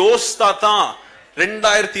எல்லாத்தையும் யோசித்தா தான்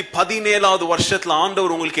 2017 வருஷத்துல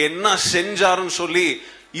ஆண்டவர் உங்களுக்கு என்ன செஞ்சாருன்னு சொல்லி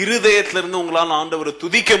இருதயத்துல இருந்து உங்களால ஆண்டவரை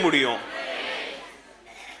துதிக்க முடியும்.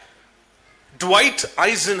 ட்வைட்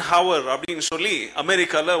ஐசன்ஹவர் அப்படின்னு சொல்லி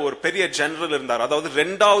அமெரிக்கால ஒரு பெரிய ஜெனரல் இருந்தார். அதாவது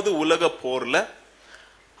 2வது உலக போர்ல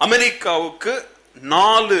அமெரிக்காவுக்கு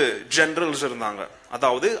 4 ஜெனரல்ஸ் இருந்தாங்க.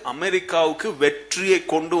 அதாவது அமெரிக்காவுக்கு வெற்றியை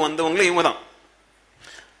கொண்டு வந்தவங்களே இவங்க தான்.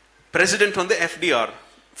 பிரசிடென்ட் வந்து FDR,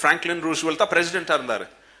 பிராங்க்லின் ரூஸ்வெல்ட் தான் பிரசிடென்டா இருந்தாரு.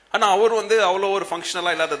 ஆனா அவர் வந்து அவ்வளோ ஒரு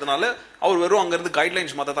ஃபங்க்ஷனலா இல்லாததுனால அவர் வெறும் அங்கிருந்து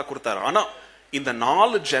கைட்லைன்ஸ் மாதிரி தான் கொடுத்தாரு. ஆனா இந்த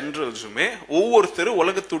 4 ஜெனரல்ஸுமே ஒவ்வொருத்தரும்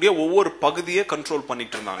உலகத்துடைய ஒவ்வொரு பகுதியை கண்ட்ரோல்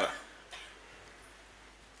பண்ணிட்டு இருந்தாங்க.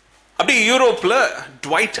 அப்படி யூரோப்ல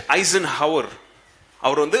ட்வைட் ஐசன்ஹவர்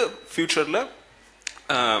அவர் வந்து ஃபியூச்சர்ல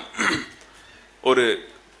ஒரு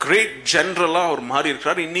கிரேட் ஜெனரலா அவர் மாறி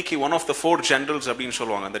இருக்கிறார். இன்னைக்கு ஒன் ஆஃப் த 4 ஜெனரல்ஸ் அப்படின்னு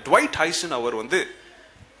சொல்லுவாங்க. அந்த ட்வைட் ஐசன்ஹவர் வந்து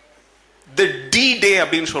தி டி டே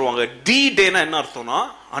அப்படின்னு சொல்லுவாங்க. டி டேனா என்ன அர்த்தம்னா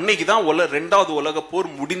அன்னைக்கு தான் 2வது உலக போர்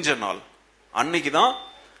முடிஞ்ச நாள். அன்னைக்கு தான்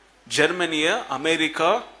ஜெர்மனிய, அமெரிக்கா,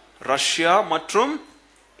 ரஷ்யா மற்றும்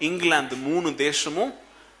இங்கிலாந்து 3 தேசமும்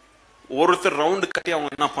ஒருத்தர் ரவுண்டு கட்டி அவங்க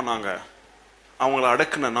என்ன பண்ணாங்க, அவங்கள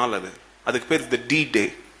அடக்குன நாள் அது. அதுக்கு பேர் தி டி டே.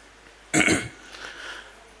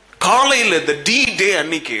 காலையில் தி டி டே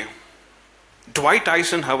அன்னைக்கு ட்வைட்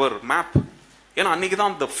ஐசன்ஹவர் மேப், ஏன்னா அன்னைக்கு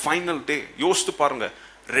தான் தி ஃபைனல் டே. யோசித்து பாருங்க,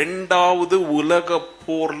 2வது உலக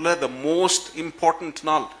போர்ல த மோஸ்ட் இம்பார்ட்டன்ட்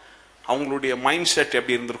நாள். அவங்களுடைய மைண்ட் செட்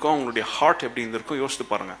எப்படி இருந்திருக்கும், அவங்களுடைய ஹார்ட் எப்படி இருந்திருக்கும் யோசித்து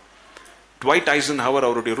பாருங்க. ட்வைட் ஐசன்ஹவர்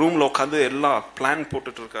அவருடைய ரூம்ல உட்காந்து எல்லாம் பிளான்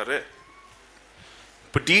போட்டுட்டு இருக்காரு.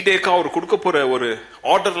 இப்போ டி டேக்கு அவர் கொடுக்க போற ஒரு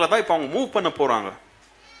ஆர்டர்ல தான் இப்போ அவங்க மூவ் பண்ண போறாங்க.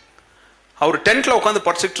 அவர் டென்ட்ல உட்காந்து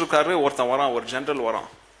படிச்சுட்டு இருக்காரு. ஒருத்தன் வரான், ஒரு ஜெனரல் வரான்.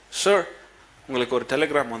 சார், உங்களுக்கு ஒரு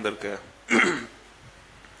டெலிகிராம் வந்திருக்கு.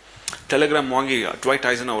 டெலிகிராம் வாங்கி ட்வைட்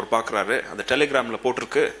ஐசன் அவர் பார்க்குறாரு. அந்த டெலிகிராம்ல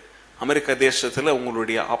போட்டிருக்கு, அமெரிக்கா தேசத்துல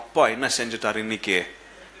உங்களுடைய அப்பா என்ன செஞ்சுட்டார், இன்னைக்கு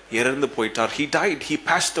இறந்து போயிட்டார். he died, he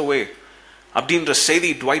passed away அப்படின்ற செய்தி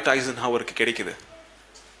ட்வைட் ஐசன்ஹவருக்கு கிடைக்குது.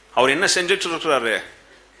 அவர் என்ன செஞ்சுட்டு இருக்கிறாரு,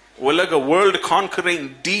 உலக வேர்ல்டு கான்கரிங்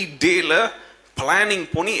டி டேல பிளானிங்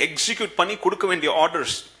பண்ணி எக்ஸிக்யூட் பண்ணி கொடுக்க வேண்டிய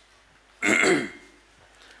ஆர்டர்ஸ்.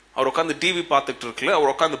 அவர் உட்காந்து டிவி பார்த்துட்டு இருக்கல,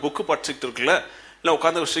 அவர் உட்காந்து புக்கு படிச்சுட்டு இருக்கல, இல்லை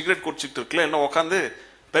உட்காந்து ஒரு சிகரெட் குடிச்சிட்டு இருக்கல, இல்லை உட்காந்து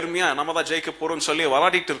பெருமையா நம்ம தான் ஜெயிக்க போறோம்னு சொல்லி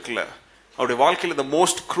விளையாடிட்டு இருக்கல. அவருடைய வாழ்க்கையில் the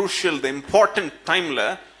most crucial, the important டைம்ல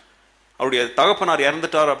அவருடைய தகப்பனார்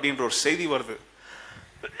இறந்துட்டார் அப்படின்ற ஒரு செய்தி வருது.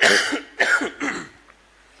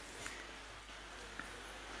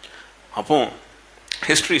 அப்போ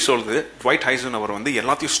ஹிஸ்டரி சொல்லுது, ட்வைட் ஐசன் அவர் வந்து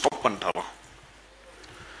எல்லாத்தையும் ஸ்டாப் பண்ணிட்டாராம்.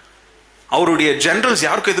 அவருடைய ஜெனரல்ஸ்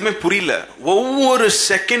யாருக்கும் எதுவுமே புரியல. ஒவ்வொரு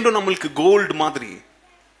செகண்டும் நம்மளுக்கு கோல்டு மாதிரி.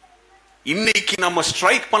 இன்னைக்கு நம்ம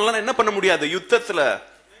ஸ்ட்ரைக் பண்ணலாம், என்ன பண்ண முடியாது, யுத்தத்துல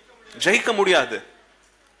ஜெயிக்க முடியாது.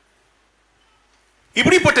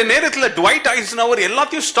 இப்படிப்பட்ட நேரத்தில் ட்வைட் ஐசன்ஹவர்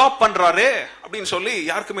எல்லாத்தையும் ஸ்டாப் பண்றாரு அப்படின்னு சொல்லி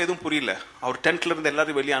யாருக்குமே எதுவும் புரியல. அவர் டென்ட்ல இருந்து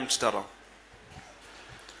எல்லாரும் வெளியே அனுப்பிச்சிட்டாராம்.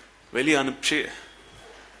 வெளியே அனுப்பிச்சு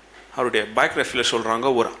அவருடைய பயோகிராஃபில சொல்றாங்க,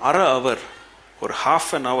 ஒரு அரை அவர், ஒரு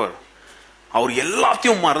ஹாஃப் அன் அவர் அவர்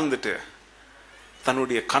எல்லாத்தையும் மறந்துட்டு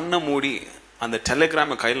தன்னுடைய கண்ணை மூடி அந்த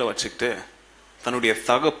டெலிகிராமை கையில் வச்சுக்கிட்டு தன்னுடைய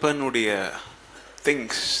தகப்பனுடைய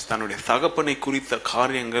திங்ஸ், தன்னுடைய தகப்பனை குறித்த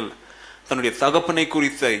காரியங்கள், தன்னுடைய தகப்பனை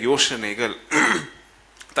குறித்த யோசனைகள்,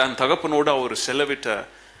 தன் தகப்பனோடு அவர் செலவிட்ட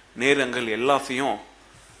நேரங்கள் எல்லாத்தையும்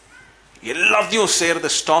சேர்ந்து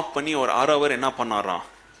ஸ்டாப் பண்ணி ஒரு 1 hour என்ன பண்ணாராம்,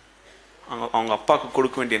 அவங்க அப்பாவுக்கு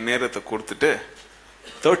கொடுக்க வேண்டிய நேரத்தை கொடுத்துட்டு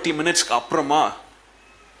 30 minutesக்கு அப்புறமா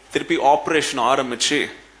திருப்பி ஆப்ரேஷன் ஆரம்பிச்சு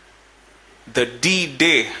த டி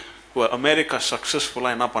டே அமெரிக்கா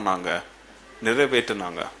சக்சஸ்ஃபுல்லா என்ன பண்ணாங்க,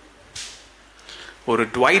 நிறைவேற்றினாங்க. ஒரு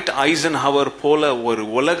ட்வைட் ஐசன்ஹவர் போல ஒரு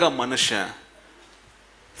உலக மனுஷன்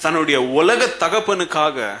தன்னுடைய உலக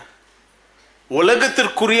தகப்பனுக்காக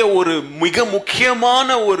உலகத்திற்குரிய ஒரு மிக முக்கியமான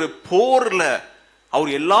ஒரு போர்ல அவர்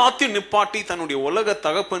எல்லாத்தையும் நிப்பாட்டி தன்னுடைய உலக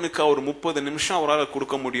தகப்பனுக்கு அவர் 30 நிமிஷம் அவரால்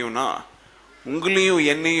கொடுக்க முடியும்னா, உங்களையும்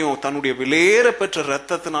என்னையும் தன்னுடைய விலையேற பெற்ற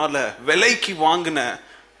ரத்தத்தினால விலைக்கு வாங்கின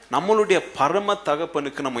நம்மளுடைய பரம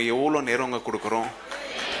தகப்பனுக்கு நம்ம எவ்வளவு நேரங்க கொடுக்கிறோம்.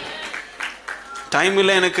 டைம்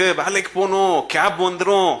இல்லை, எனக்கு வேலைக்கு போகணும், கேப்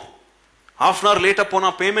வந்துடும், ½ hour லேட்டா போனா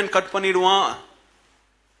பேமெண்ட் கட் பண்ணிடுவான்.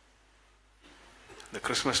 இந்த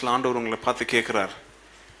கிறிஸ்துமஸ்ல ஆண்டவர் உங்களை பார்த்து கேட்கிறார்,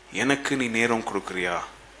 எனக்கு நீ நேரம் கொடுக்குறியா?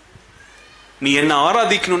 நீ என்ன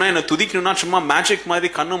ஆராதிக்கணும்னா, என்ன துதிக்கணும்னா சும்மா மேஜிக் மாதிரி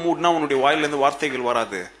கண்ணை மூடினா உன்னுடைய வாயிலிருந்து வார்த்தைகள்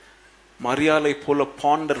வராது. மரியாதை போல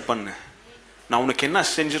பாண்டர் பண்ணு. நான் உனக்கு என்ன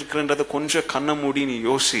செஞ்சிருக்கிறேன்றதை கொஞ்சம் கண்ணை மூடி நீ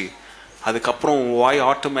யோசி. அதுக்கப்புறம் உன் வாய்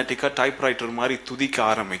ஆட்டோமேட்டிக்கா டைப்ரைட்டர் மாதிரி துதிக்க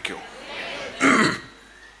ஆரம்பிக்கும்.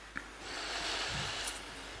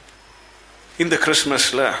 இந்த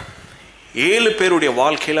கிறிஸ்துமஸ்ல 7 பேருடைய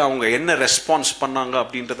வாழ்க்கையில அவங்க என்ன ரெஸ்பான்ஸ் பண்ணாங்க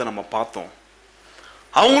அப்படின்றத நம்ம பார்த்தோம்.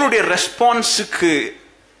 அவங்களுடைய ரெஸ்பான்ஸுக்கு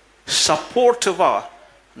சப்போர்ட்டிவா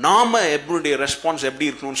நாம எப்படிய ரெஸ்பான்ஸ் எப்படி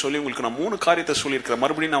இருக்கணும்னு சொல்லி உங்களுக்கு நான் 3 காரியத்தை சொல்லியிருக்கிறேன்.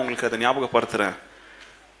 மறுபடியும் நான் உங்களுக்கு அதை ஞாபகப்படுத்துறேன்.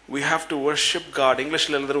 We have to worship God.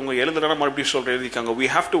 இங்கிலீஷ்ல எழுதுறவங்க எழுதுறா மறுபடியும் சொல்ற எழுதிக்காங்க. We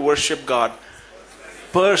have to worship God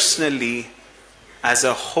personally as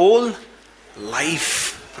a whole life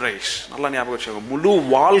praise. நல்லா ஞாபகம் வச்சுக்கோங்க, முழு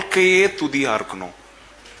வாழ்க்கையே துதியா இருக்கணும்.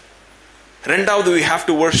 ரெண்டாவது, we have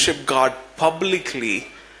to worship God publicly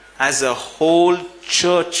as a whole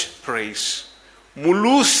church praise.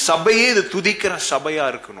 முழு சபையே இது துதிக்கிற சபையா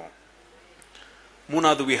இருக்கணும்.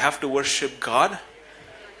 மூணாவது, we have to worship God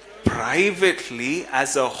privately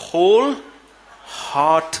as a whole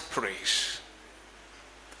heart praise.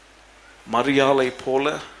 மரியாளை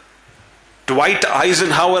போல, ட்வைட்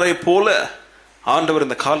ஐசன்ஹாவரை போல ஆண்டவர்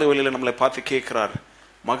இந்த காலை வேளையில நம்மளை பார்த்து கேட்கிறார்,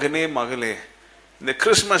 மகனே மகளே, இந்த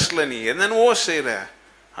கிறிஸ்மஸ்ல நீ என்னென்னவோ செய்யற,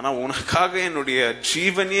 ஆனா உனக்காக என்னுடைய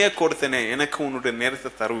ஜீவனையே கொடுத்தனே, எனக்கு உன்னுடைய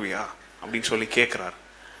நேரத்தை தருவியா அப்படின்னு சொல்லி கேட்கிறார்.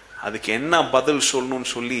 அதுக்கு என்ன பதில் சொல்லணும்னு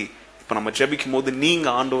சொல்லி இப்ப நம்ம ஜெபிக்கும் போது நீங்க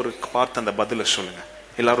ஆண்டவருக்கு பார்த்து அந்த பதிலை சொல்லுங்க.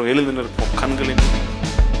 எல்லாரும் எழுந்து நிற்போம், கண்களின்